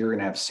then you're going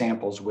to have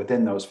samples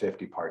within those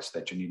 50 parts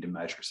that you need to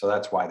measure. So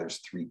that's why there's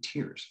 3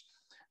 tiers.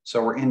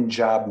 So we're in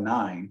job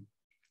 9,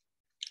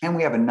 and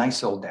we have a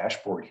nice little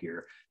dashboard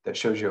here that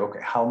shows you, okay,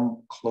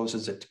 how close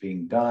is it to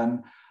being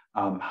done?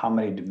 How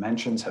many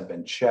dimensions have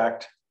been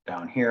checked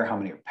down here? How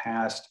many have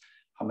passed?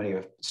 How many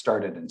have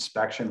started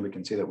inspection? We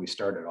can see that we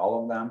started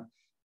all of them,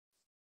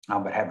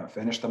 but haven't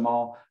finished them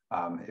all.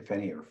 If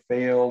any are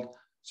failed.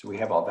 So we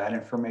have all that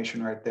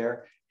information right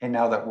there. And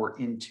now that we're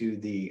into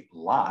the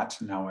lot,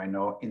 now I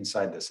know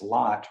inside this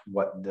lot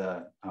what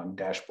the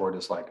dashboard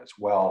is like as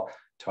well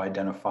to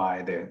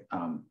identify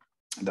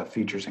the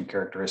features and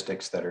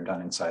characteristics that are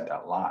done inside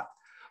that lot.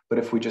 But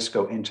if we just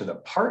go into the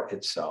part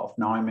itself,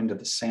 now I'm into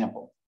the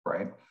sample,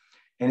 right?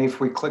 And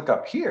if we click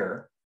up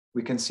here,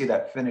 we can see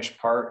that finished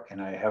part,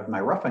 and I have my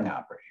roughing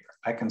op right here.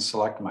 I can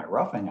select my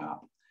roughing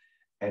op,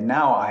 and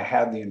now I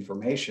have the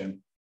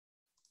information.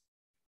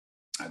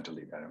 I'll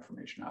delete that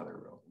information out of there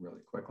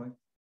really quickly.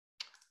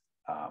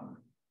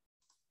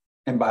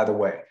 And by the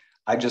way,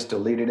 I just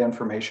deleted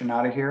information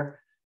out of here.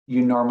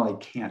 You normally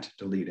can't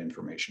delete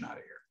information out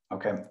of here,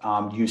 okay?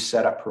 You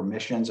set up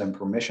permissions and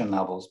permission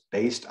levels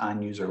based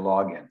on user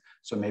login.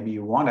 So maybe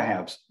you want to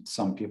have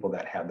some people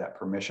that have that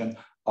permission,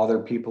 other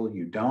people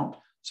you don't.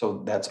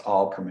 So that's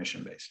all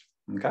permission based,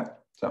 okay?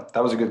 So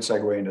that was a good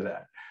segue into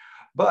that.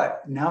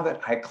 But now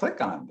that I click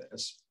on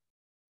this,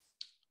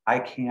 I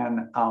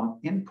can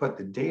input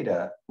the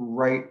data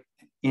right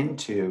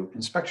into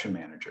Inspection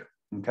Manager,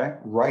 okay?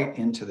 Right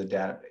into the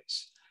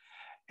database.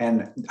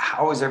 And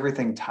how is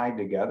everything tied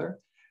together?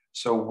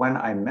 So when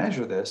I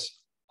measure this,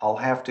 I'll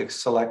have to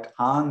select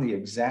on the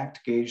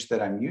exact gauge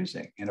that I'm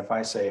using. And if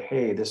I say,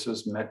 hey, this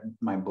was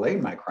my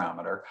blade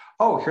micrometer,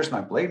 oh, here's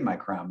my blade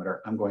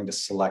micrometer, I'm going to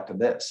select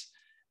this.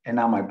 And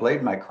now my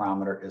blade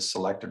micrometer is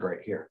selected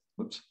right here.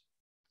 Oops.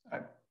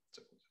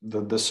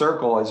 The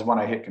circle is when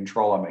I hit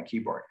Control on my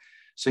keyboard.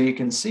 So you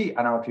can see,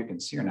 I don't know if you can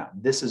see or not,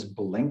 this is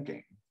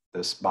blinking.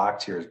 This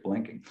box here is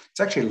blinking. It's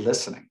actually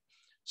listening.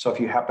 So if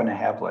you happen to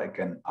have like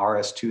an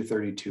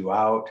RS-232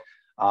 out,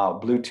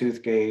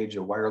 Bluetooth gauge,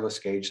 a wireless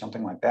gauge,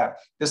 something like that,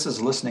 this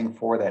is listening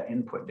for that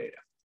input data.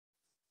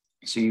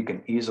 So you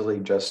can easily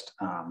just,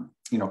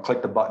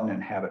 click the button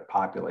and have it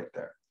populate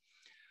there.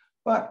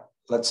 But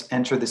let's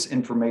enter this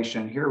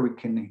information here. We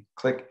can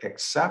click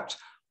accept.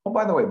 Oh,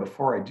 by the way,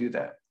 before I do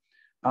that,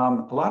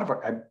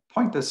 I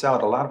point this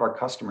out, a lot of our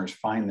customers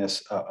find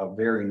this a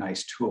very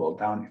nice tool.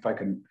 Down, if I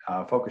can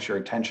focus your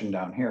attention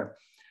down here,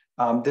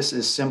 this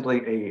is simply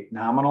a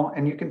nominal,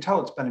 and you can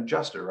tell it's been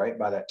adjusted, right,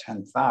 by that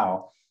 10th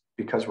thou,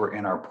 because we're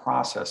in our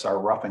process, our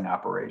roughing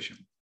operation.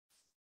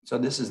 So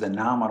this is the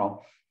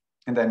nominal,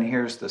 and then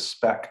here's the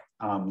spec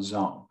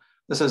zone.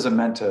 This isn't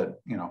meant to,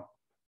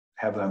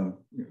 have them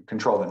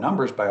control the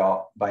numbers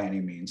by any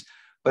means,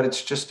 but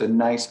it's just a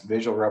nice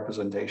visual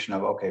representation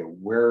of, okay,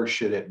 where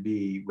should it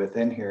be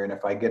within here? And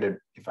if I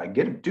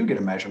do get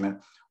a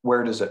measurement,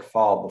 where does it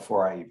fall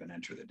before I even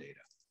enter the data?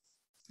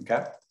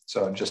 Okay,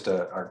 so just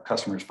our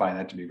customers find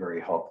that to be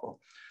very helpful.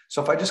 So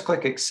if I just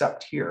click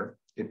accept here,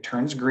 it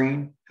turns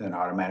green and then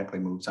automatically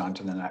moves on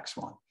to the next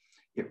one.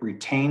 It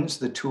retains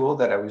the tool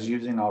that I was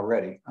using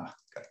already. Oh,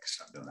 gotta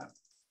stop doing that.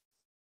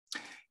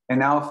 And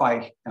now if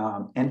I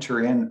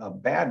enter in a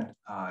bad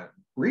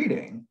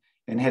reading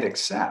and hit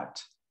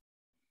accept,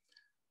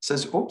 it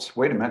says, oops,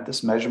 wait a minute,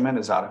 this measurement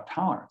is out of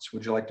tolerance.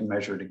 Would you like to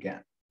measure it again?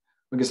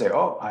 We can say,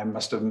 oh, I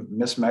must have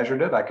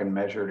mismeasured it. I can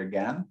measure it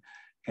again.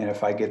 And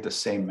if I get the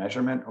same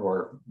measurement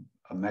or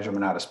a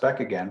measurement out of spec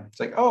again, it's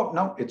like, oh,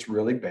 no, it's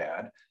really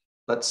bad.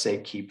 Let's say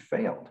keep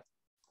failed.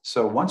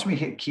 So once we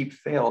hit keep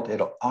failed,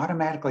 it'll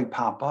automatically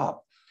pop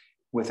up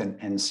with an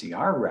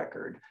NCR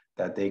record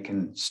that they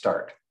can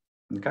start,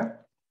 okay?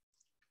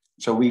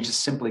 So we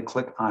just simply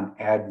click on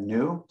add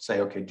new,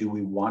 say, okay, do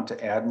we want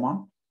to add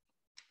one?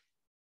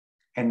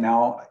 And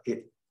now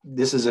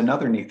this is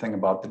another neat thing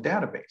about the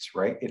database,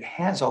 right? It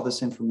has all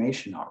this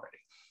information already.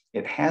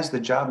 It has the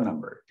job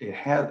number.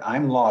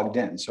 I'm logged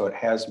in, so it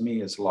has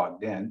me as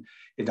logged in.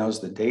 It knows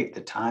the date,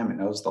 the time, it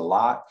knows the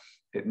lot.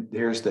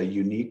 There's the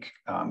unique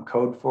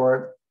code for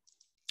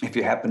it. If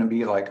you happen to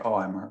be like, oh,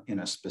 I'm in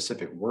a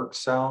specific work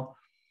cell,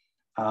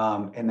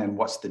 and then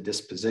what's the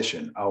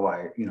disposition? Oh,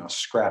 I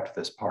scrapped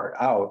this part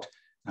out.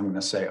 I'm going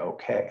to say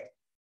okay.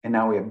 And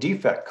now we have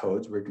defect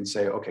codes where we can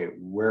say, okay,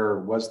 where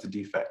was the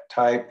defect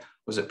type?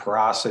 Was it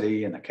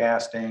porosity in the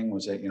casting?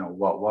 Was it,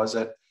 what was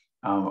it?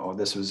 Oh,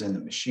 this was in the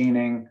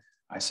machining.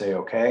 I say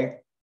okay,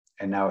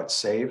 and now it's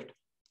saved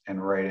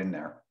and right in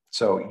there.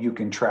 So you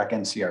can track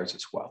NCRs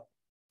as well.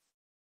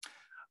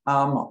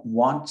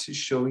 Want to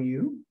show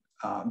you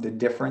the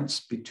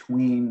difference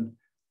between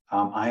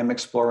IM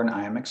Explorer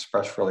and IM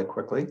Express really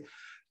quickly.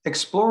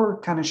 Explorer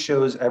kind of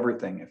shows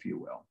everything, if you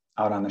will,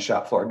 out on the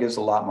shop floor. It gives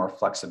a lot more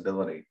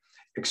flexibility.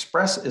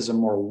 Express is a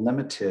more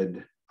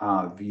limited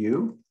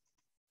view.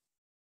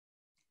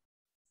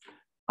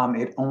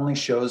 It only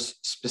shows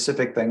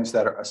specific things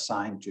that are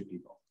assigned to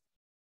people,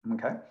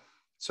 okay?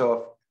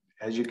 So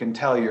as you can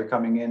tell, you're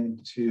coming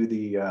into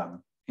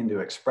into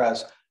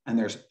Express and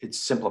it's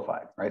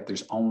simplified, right?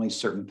 There's only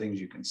certain things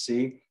you can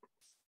see.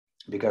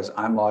 because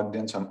I'm logged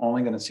in. So I'm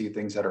only going to see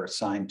things that are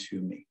assigned to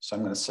me. So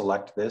I'm going to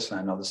select this, and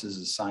I know this is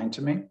assigned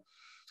to me.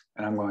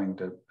 And I'm going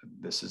to,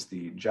 this is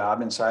the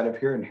job inside of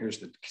here, and here's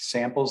the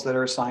samples that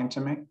are assigned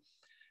to me.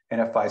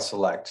 And if I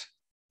select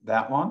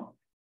that one,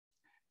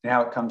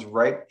 now it comes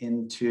right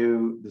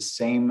into the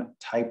same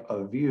type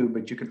of view,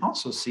 but you can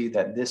also see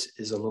that this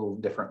is a little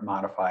different,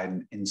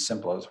 modified in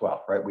simple as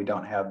well, right? We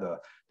don't have the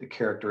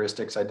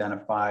characteristics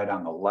identified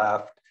on the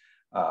left.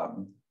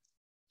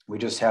 We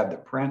just have the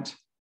print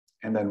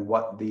and then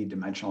what the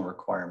dimensional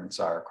requirements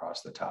are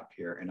across the top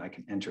here. And I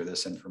can enter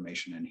this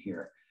information in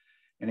here.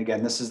 And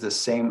again, this is the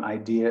same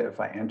idea. If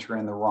I enter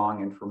in the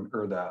wrong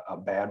a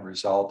bad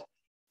result,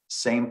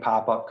 same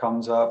pop-up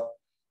comes up,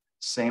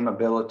 same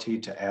ability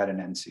to add an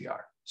NCR.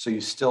 So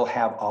you still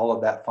have all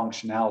of that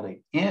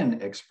functionality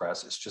in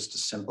Express. It's just a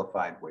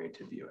simplified way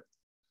to view it.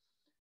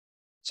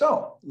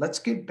 So let's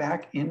get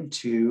back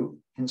into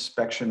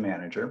Inspection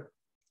Manager.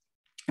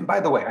 And by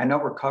the way, I know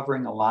we're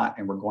covering a lot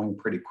and we're going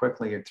pretty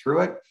quickly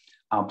through it.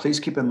 Please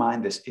keep in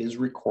mind this is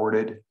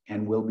recorded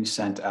and will be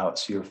sent out.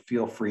 So you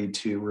feel free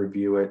to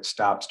review it,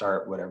 stop,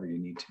 start, whatever you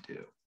need to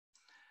do.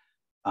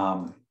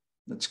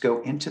 Let's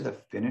go into the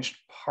finished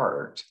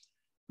part.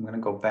 I'm going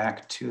to go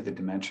back to the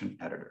dimension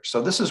editor.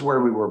 So this is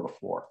where we were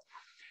before.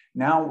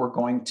 Now we're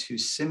going to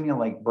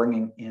simulate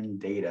bringing in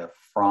data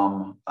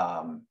from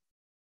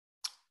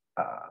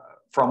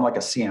like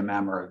a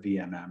CMM or a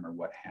VMM or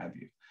what have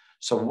you.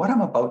 So what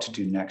I'm about to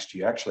do next,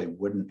 you actually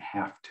wouldn't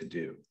have to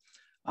do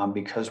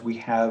because we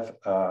have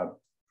a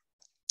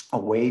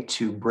way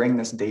to bring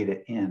this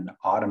data in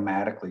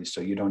automatically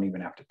so you don't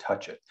even have to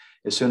touch it.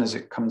 As soon as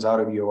it comes out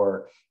of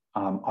your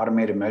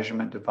automated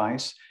measurement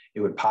device, it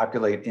would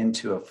populate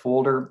into a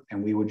folder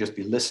and we would just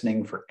be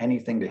listening for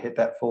anything to hit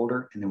that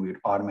folder and then we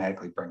would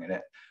automatically bring it in.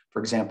 For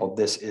example,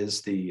 this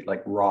is the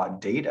like raw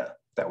data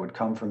that would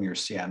come from your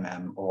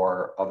CMM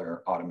or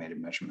other automated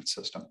measurement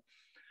system.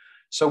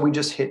 So we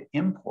just hit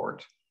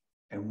import.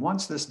 And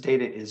once this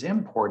data is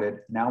imported,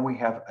 now we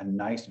have a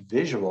nice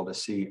visual to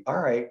see, all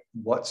right,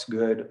 what's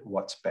good,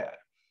 what's bad.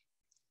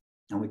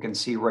 And we can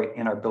see right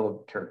in our bill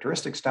of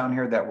characteristics down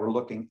here that we're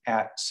looking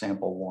at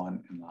sample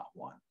 1 and lot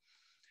 1.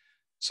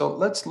 So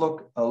let's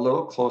look a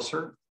little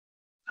closer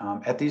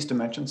at these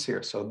dimensions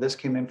here. So this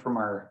came in from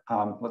our,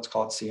 let's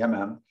call it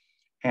CMM,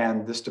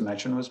 and this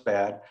dimension was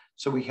bad.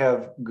 So we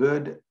have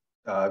good,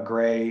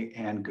 gray,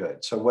 and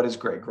good. So what is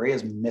gray? Gray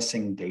is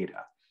missing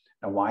data.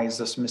 Now, why is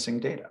this missing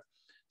data?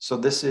 So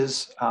this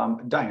is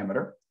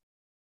diameter.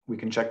 We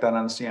can check that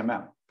on a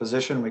CMM.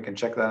 Position, we can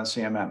check that on a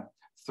CMM.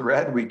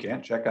 Thread, we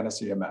can't check on a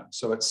CMM.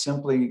 So it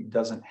simply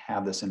doesn't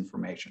have this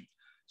information.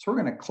 So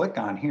we're going to click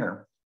on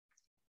here.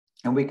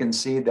 And we can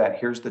see that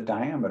here's the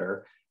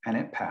diameter and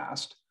it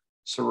passed.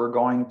 So we're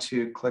going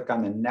to click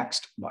on the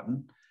next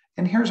button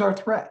and here's our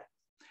thread.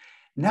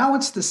 Now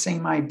it's the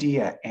same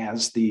idea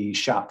as the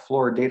shop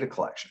floor data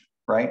collection,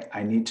 right?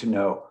 I need to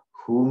know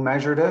who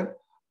measured it,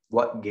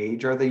 what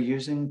gauge are they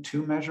using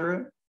to measure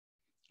it.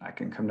 I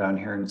can come down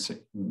here and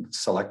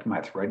select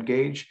my thread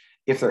gauge.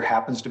 If there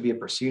happens to be a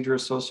procedure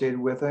associated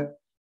with it,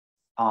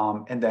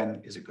 and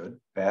then is it good,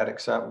 bad,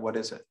 except what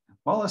is it?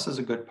 Well, this is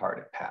a good part,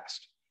 it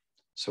passed.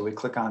 So we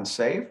click on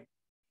save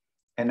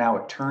and now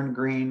it turned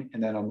green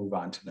and then I'll move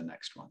on to the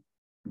next one.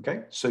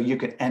 Okay, so you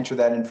can enter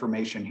that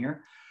information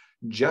here.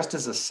 Just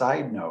as a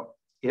side note,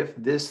 if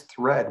this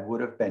thread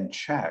would have been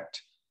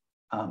checked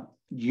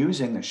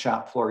using the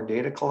shop floor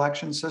data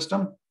collection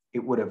system,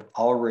 it would have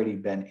already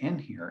been in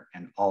here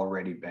and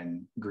already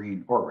been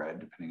green or red,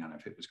 depending on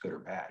if it was good or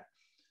bad.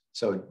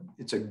 So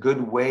it's a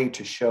good way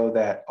to show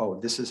that, oh,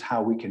 this is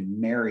how we can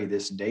marry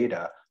this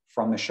data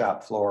from the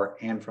shop floor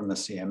and from the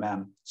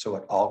CMM. So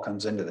it all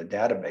comes into the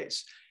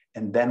database.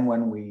 And then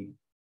when we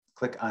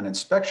click on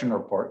inspection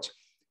reports,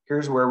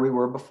 here's where we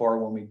were before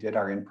when we did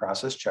our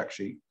in-process check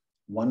sheet.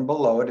 One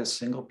below it is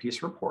single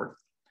piece report.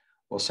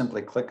 We'll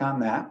simply click on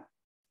that.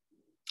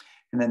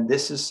 And then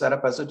this is set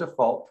up as a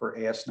default for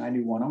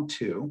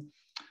AS9102.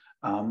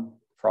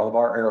 For all of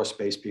our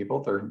aerospace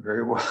people, they're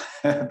very well,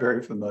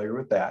 very familiar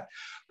with that.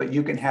 But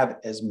you can have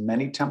as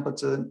many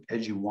templates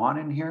as you want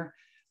in here.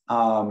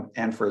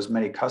 And for as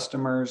many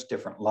customers,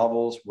 different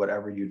levels,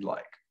 whatever you'd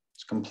like.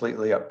 It's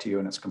completely up to you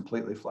and it's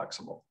completely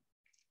flexible.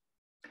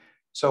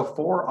 So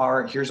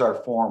for here's our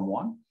form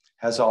 1,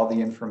 has all the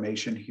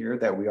information here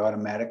that we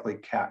automatically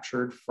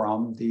captured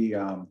from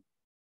the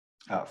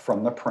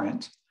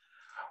print.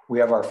 We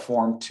have our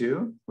form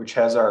 2, which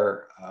has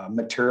our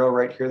material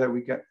right here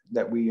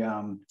that we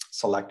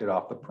selected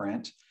off the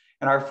print,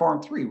 and our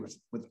form 3 with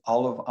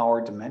all of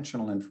our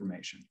dimensional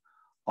information,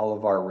 all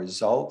of our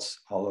results,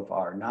 all of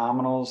our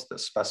nominals, the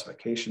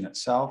specification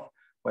itself,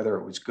 whether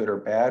it was good or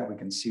bad. We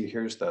can see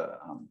here's the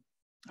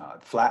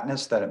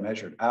flatness that it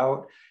measured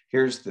out.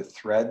 Here's the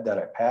thread that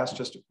I passed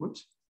just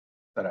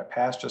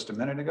a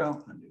minute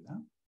ago. Undo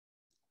that.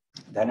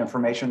 That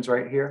information's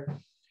right here.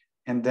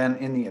 And then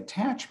in the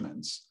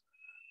attachments,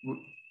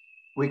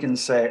 we can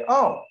say,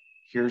 oh,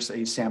 here's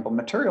a sample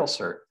material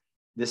cert.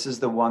 This is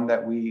the one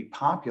that we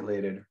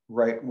populated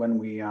right when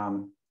we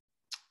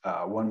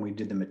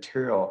did the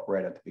material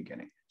right at the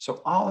beginning. So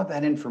all of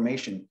that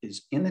information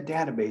is in the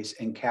database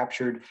and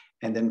captured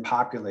and then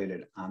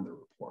populated on the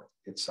report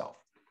itself.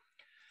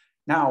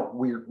 Now,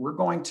 we're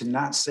going to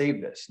not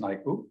save this,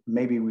 like, ooh,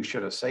 maybe we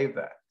should have saved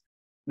that.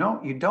 No,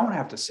 you don't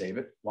have to save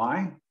it.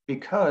 Why?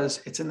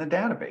 Because it's in the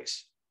database.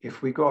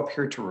 If we go up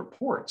here to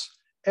reports,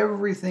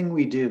 everything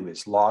we do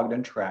is logged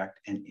and tracked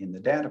and in the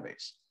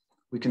database.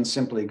 We can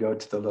simply go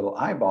to the little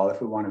eyeball if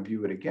we want to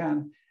view it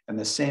again, and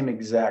the same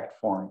exact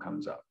form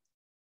comes up.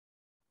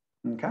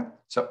 Okay,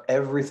 so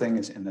everything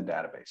is in the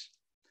database.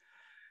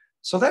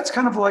 So that's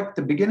kind of like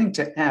the beginning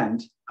to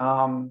end.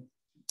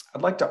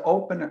 I'd like to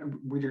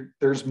open,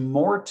 there's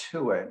more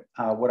to it.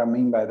 What I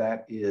mean by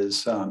that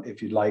is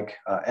if you'd like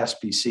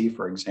SPC,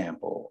 for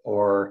example,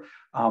 or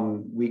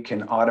we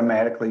can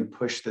automatically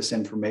push this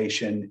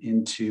information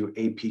into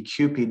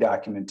APQP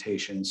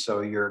documentation.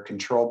 So your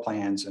control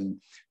plans and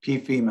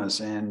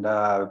PFEMAs and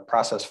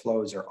process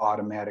flows are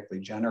automatically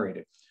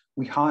generated.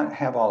 We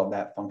have all of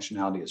that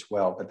functionality as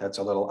well, but that's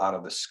a little out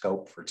of the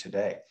scope for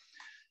today.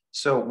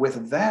 So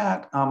with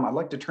that, I'd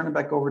like to turn it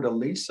back over to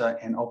Lisa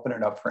and open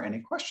it up for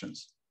any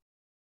questions.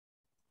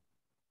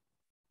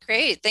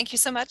 Great. Thank you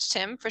so much,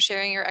 Tim, for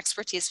sharing your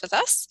expertise with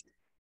us.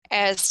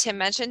 As Tim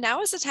mentioned,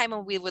 now is the time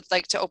when we would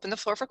like to open the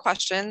floor for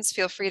questions.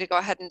 Feel free to go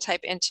ahead and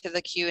type into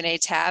the Q&A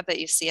tab that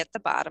you see at the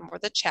bottom or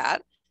the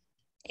chat.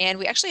 And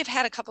we actually have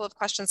had a couple of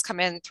questions come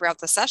in throughout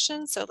the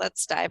session, so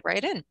let's dive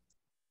right in.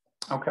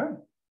 Okay.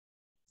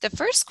 The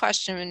first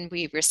question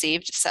we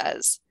received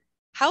says,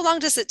 how long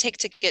does it take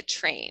to get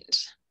trained?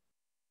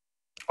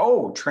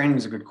 Oh, training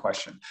is a good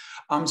question.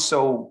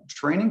 So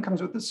training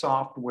comes with the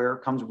software,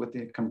 comes with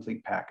the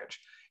complete package.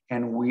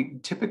 And we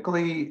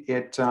typically,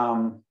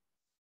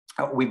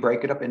 we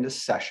break it up into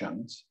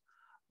sessions,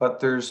 but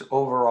there's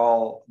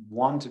overall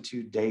 1 to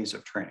 2 days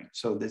of training.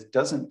 So this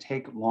doesn't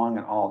take long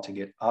at all to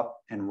get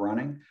up and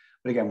running.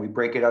 But again, we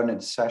break it out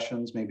into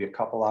sessions, maybe a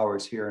couple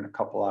hours here and a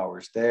couple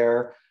hours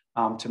there,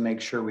 to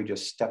make sure we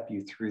just step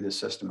you through the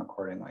system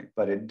accordingly.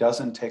 But it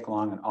doesn't take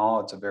long at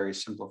all. It's a very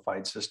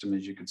simplified system,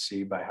 as you could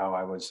see by how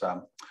I was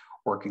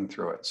working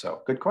through it.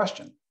 So good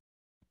question.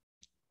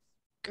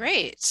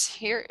 Great.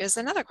 Here is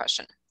another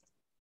question.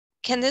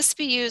 Can this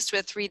be used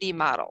with 3D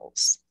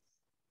models?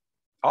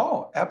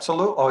 Oh,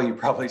 absolutely. Oh, you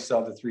probably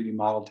saw the 3D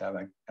model tab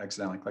I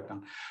accidentally clicked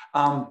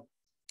on.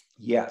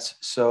 Yes.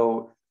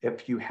 So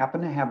if you happen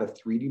to have a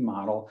 3D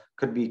model,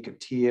 could be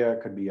CATIA,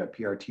 could be a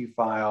PRT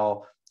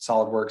file,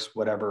 SolidWorks,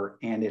 whatever,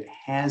 and it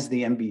has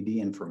the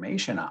MBD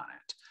information on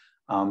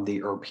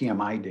it, or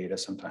PMI data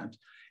sometimes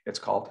it's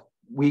called,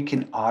 we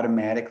can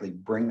automatically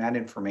bring that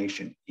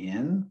information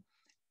in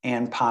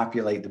and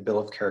populate the bill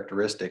of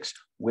characteristics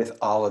with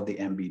all of the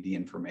MBD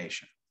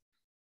information.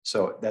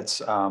 So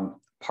that's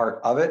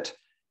part of it,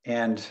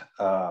 and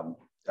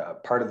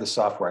part of the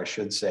software, I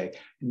should say.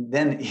 And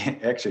then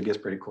it actually gets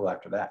pretty cool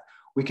after that.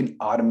 We can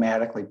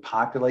automatically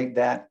populate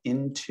that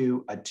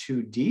into a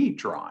 2D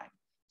drawing.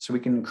 So we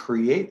can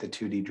create the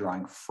 2D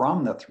drawing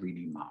from the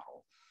 3D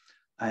model.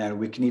 And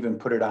we can even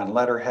put it on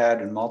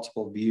letterhead and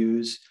multiple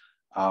views.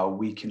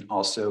 We can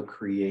also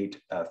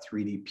create a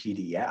 3D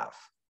PDF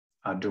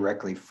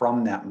directly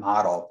from that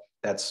model.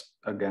 That's,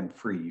 again,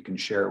 free. You can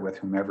share it with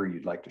whomever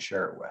you'd like to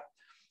share it with.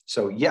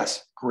 So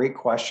yes, great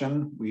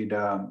question. We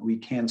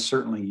can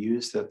certainly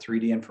use the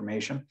 3D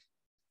information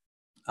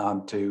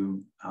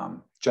to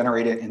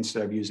generate it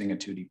instead of using a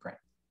 2D print.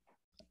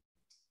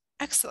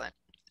 Excellent.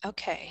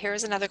 Okay,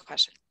 here's another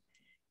question.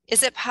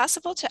 Is it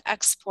possible to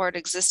export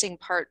existing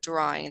part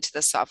drawing into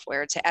the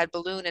software to add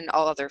balloon and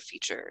all other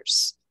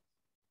features?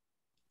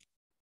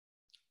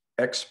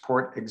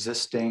 Export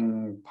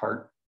existing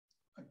part.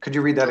 Could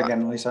you read that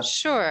again, Lisa?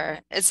 Sure.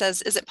 It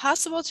says, is it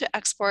possible to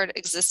export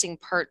existing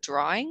part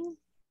drawing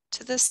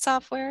to this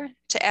software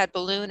to add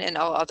balloon and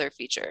all other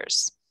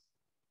features?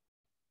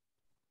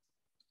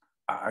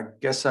 I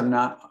guess I'm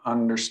not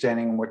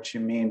understanding what you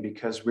mean,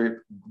 because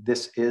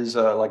this is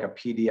like a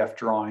PDF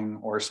drawing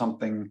or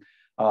something,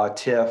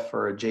 TIFF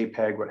or a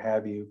JPEG, what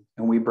have you,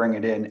 and we bring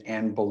it in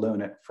and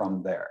balloon it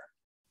from there.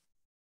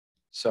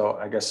 So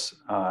I guess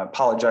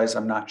apologize,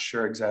 I'm not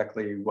sure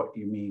exactly what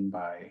you mean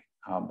by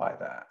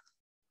that.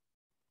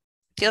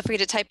 Feel free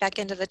to type back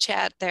into the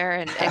chat there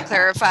and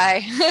clarify.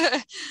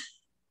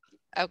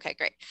 Okay,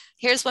 great.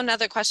 Here's one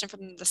other question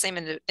from the same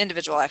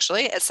individual,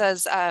 actually. It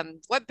says,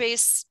 what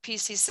base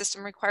PC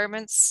system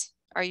requirements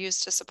are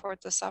used to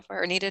support the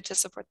software or needed to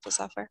support the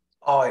software?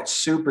 Oh, it's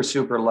super,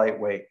 super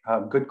lightweight.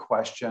 Good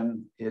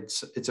question.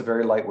 It's a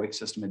very lightweight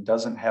system. It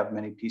doesn't have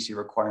many PC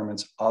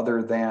requirements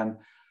other than,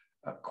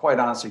 quite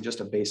honestly, just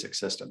a basic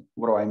system.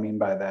 What do I mean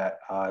by that?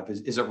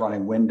 Is it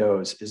running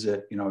Windows? Is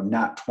it,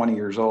 not 20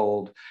 years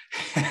old?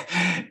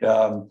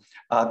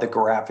 The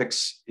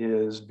graphics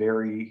is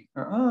very,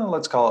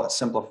 let's call it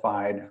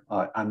simplified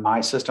on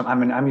my system.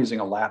 I'm using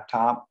a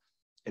laptop.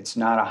 It's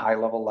not a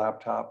high-level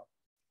laptop.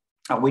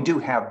 We do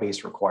have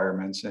base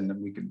requirements,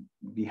 and we could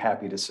be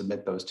happy to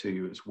submit those to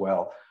you as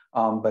well.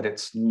 But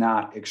it's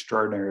not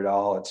extraordinary at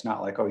all. It's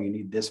not like, oh, you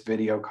need this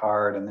video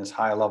card and this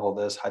high level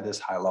this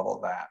high level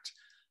that.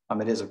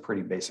 It is a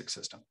pretty basic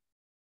system.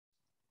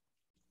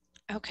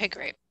 Okay,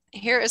 great.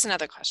 Here is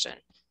another question.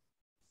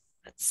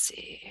 Let's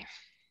see.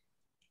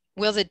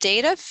 Will the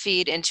data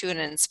feed into an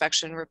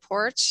inspection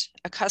report,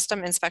 a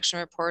custom inspection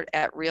report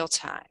at real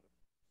time?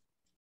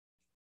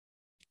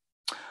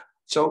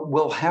 So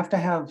we'll have to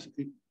have,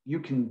 you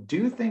can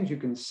do things, you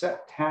can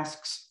set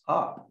tasks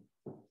up.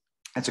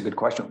 That's a good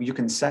question. You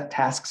can set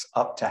tasks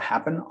up to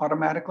happen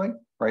automatically,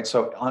 right?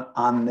 So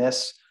on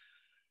this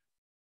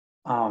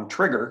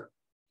trigger,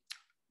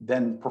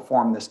 then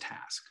perform this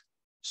task.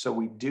 So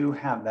we do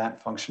have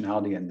that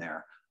functionality in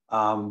there.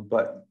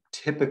 But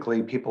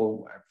typically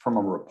people from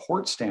a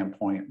report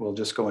standpoint will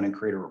just go in and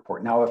create a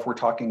report. Now, if we're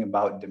talking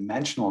about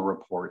dimensional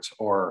reports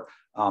or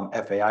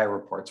FAI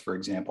reports, for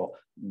example,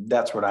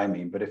 that's what I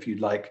mean. But if you'd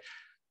like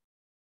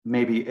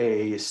maybe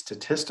a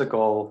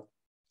statistical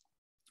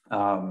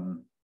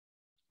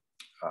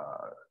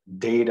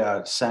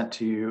data sent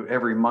to you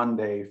every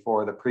Monday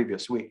for the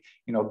previous week,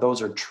 you know,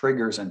 those are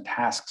triggers and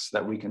tasks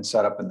that we can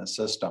set up in the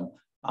system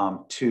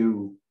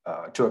to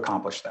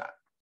accomplish that.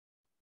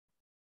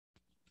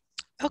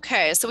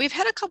 Okay, so we've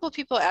had a couple of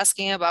people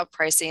asking about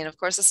pricing, and of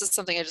course, this is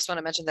something I just want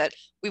to mention that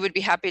we would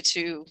be happy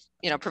to,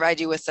 provide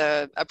you with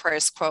a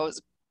price quote.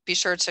 Be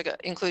sure to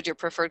include your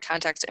preferred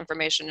contact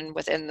information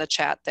within the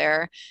chat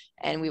there,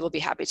 and we will be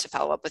happy to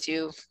follow up with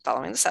you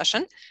following the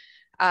session.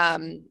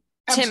 Tim,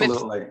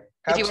 Absolutely.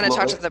 If you want to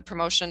talk to the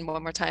promotion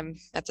one more time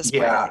at this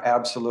point. Yeah,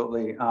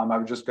 absolutely. I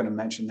was just going to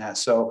mention that.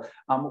 So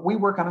we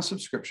work on a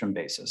subscription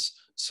basis.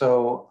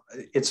 So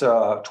it's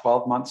a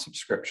 12-month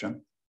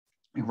subscription.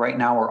 Right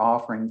now we're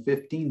offering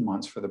 15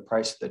 months for the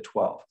price of the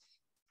 12.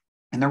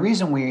 And the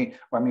reason we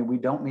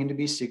don't mean to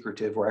be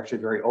secretive. We're actually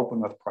very open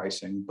with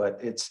pricing,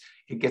 but it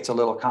gets a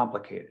little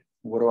complicated.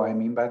 What do I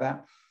mean by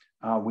that?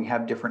 We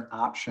have different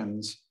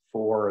options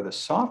for the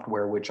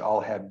software, which all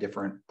have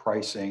different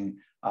pricing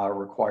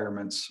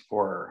requirements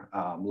or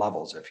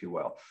levels, if you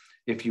will.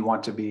 If you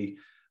want to be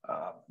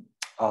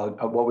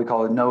what we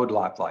call a node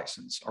lock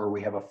license, or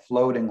we have a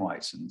floating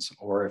license,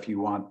 or if you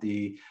want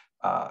the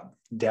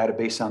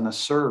database on the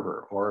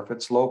server, or if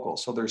it's local.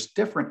 So there's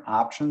different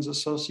options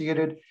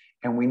associated,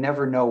 and we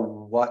never know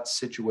what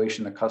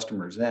situation the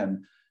customer's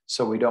in.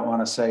 So we don't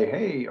want to say,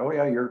 hey, oh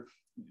yeah, you're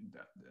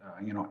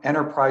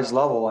enterprise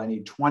level, I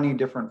need 20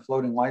 different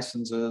floating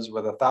licenses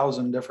with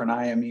 1,000 different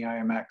IME,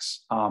 IMX.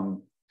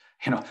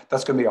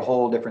 That's going to be a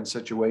whole different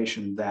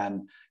situation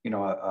than,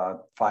 a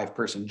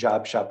 5-person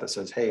job shop that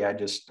says, hey,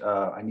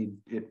 I need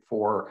it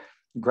for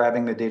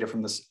grabbing the data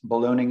from this,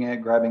 ballooning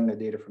it, grabbing the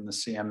data from the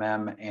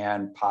CMM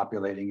and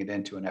populating it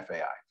into an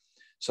FAI.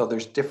 So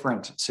there's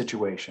different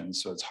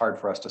situations. So it's hard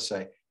for us to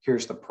say,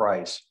 here's the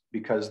price,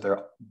 because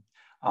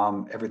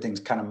everything's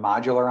kind of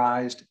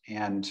modularized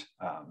and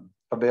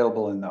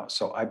available in those.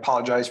 So I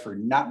apologize for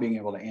not being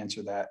able to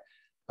answer that,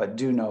 but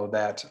do know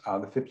that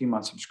the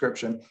 15-month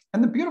subscription,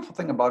 and the beautiful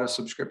thing about a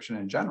subscription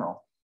in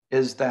general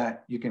is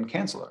that you can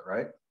cancel it,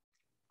 right?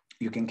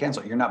 You can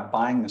cancel it. You're not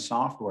buying the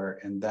software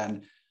and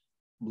then,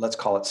 let's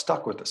call it,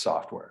 stuck with the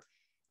software.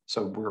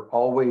 So we're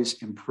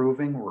always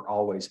improving, we're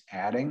always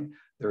adding.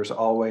 There's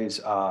always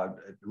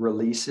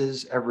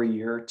releases every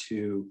year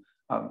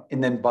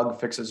and then bug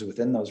fixes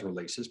within those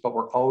releases, but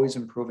we're always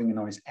improving and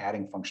always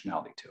adding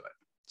functionality to it.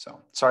 So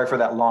sorry for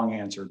that long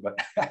answer, but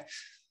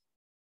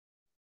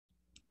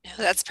No,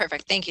 that's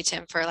perfect. Thank you,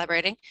 Tim, for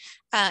elaborating.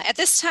 At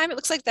this time, it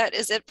looks like that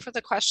is it for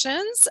the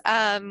questions.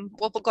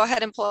 We'll go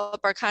ahead and pull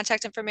up our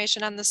contact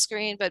information on the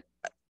screen, but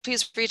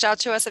please reach out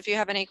to us if you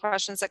have any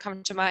questions that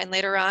come to mind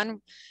later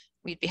on.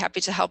 We'd be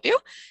happy to help you.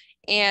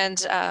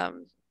 And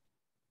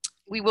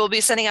we will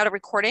be sending out a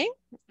recording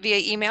via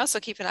email,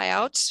 so keep an eye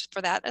out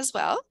for that as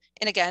well.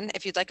 And again,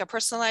 if you'd like a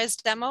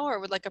personalized demo or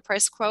would like a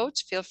price quote,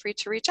 feel free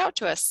to reach out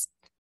to us.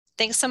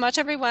 Thanks so much,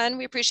 everyone.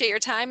 We appreciate your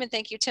time, and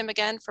thank you, Tim,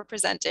 again for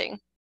presenting.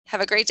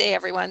 Have a great day,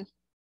 everyone.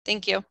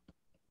 Thank you.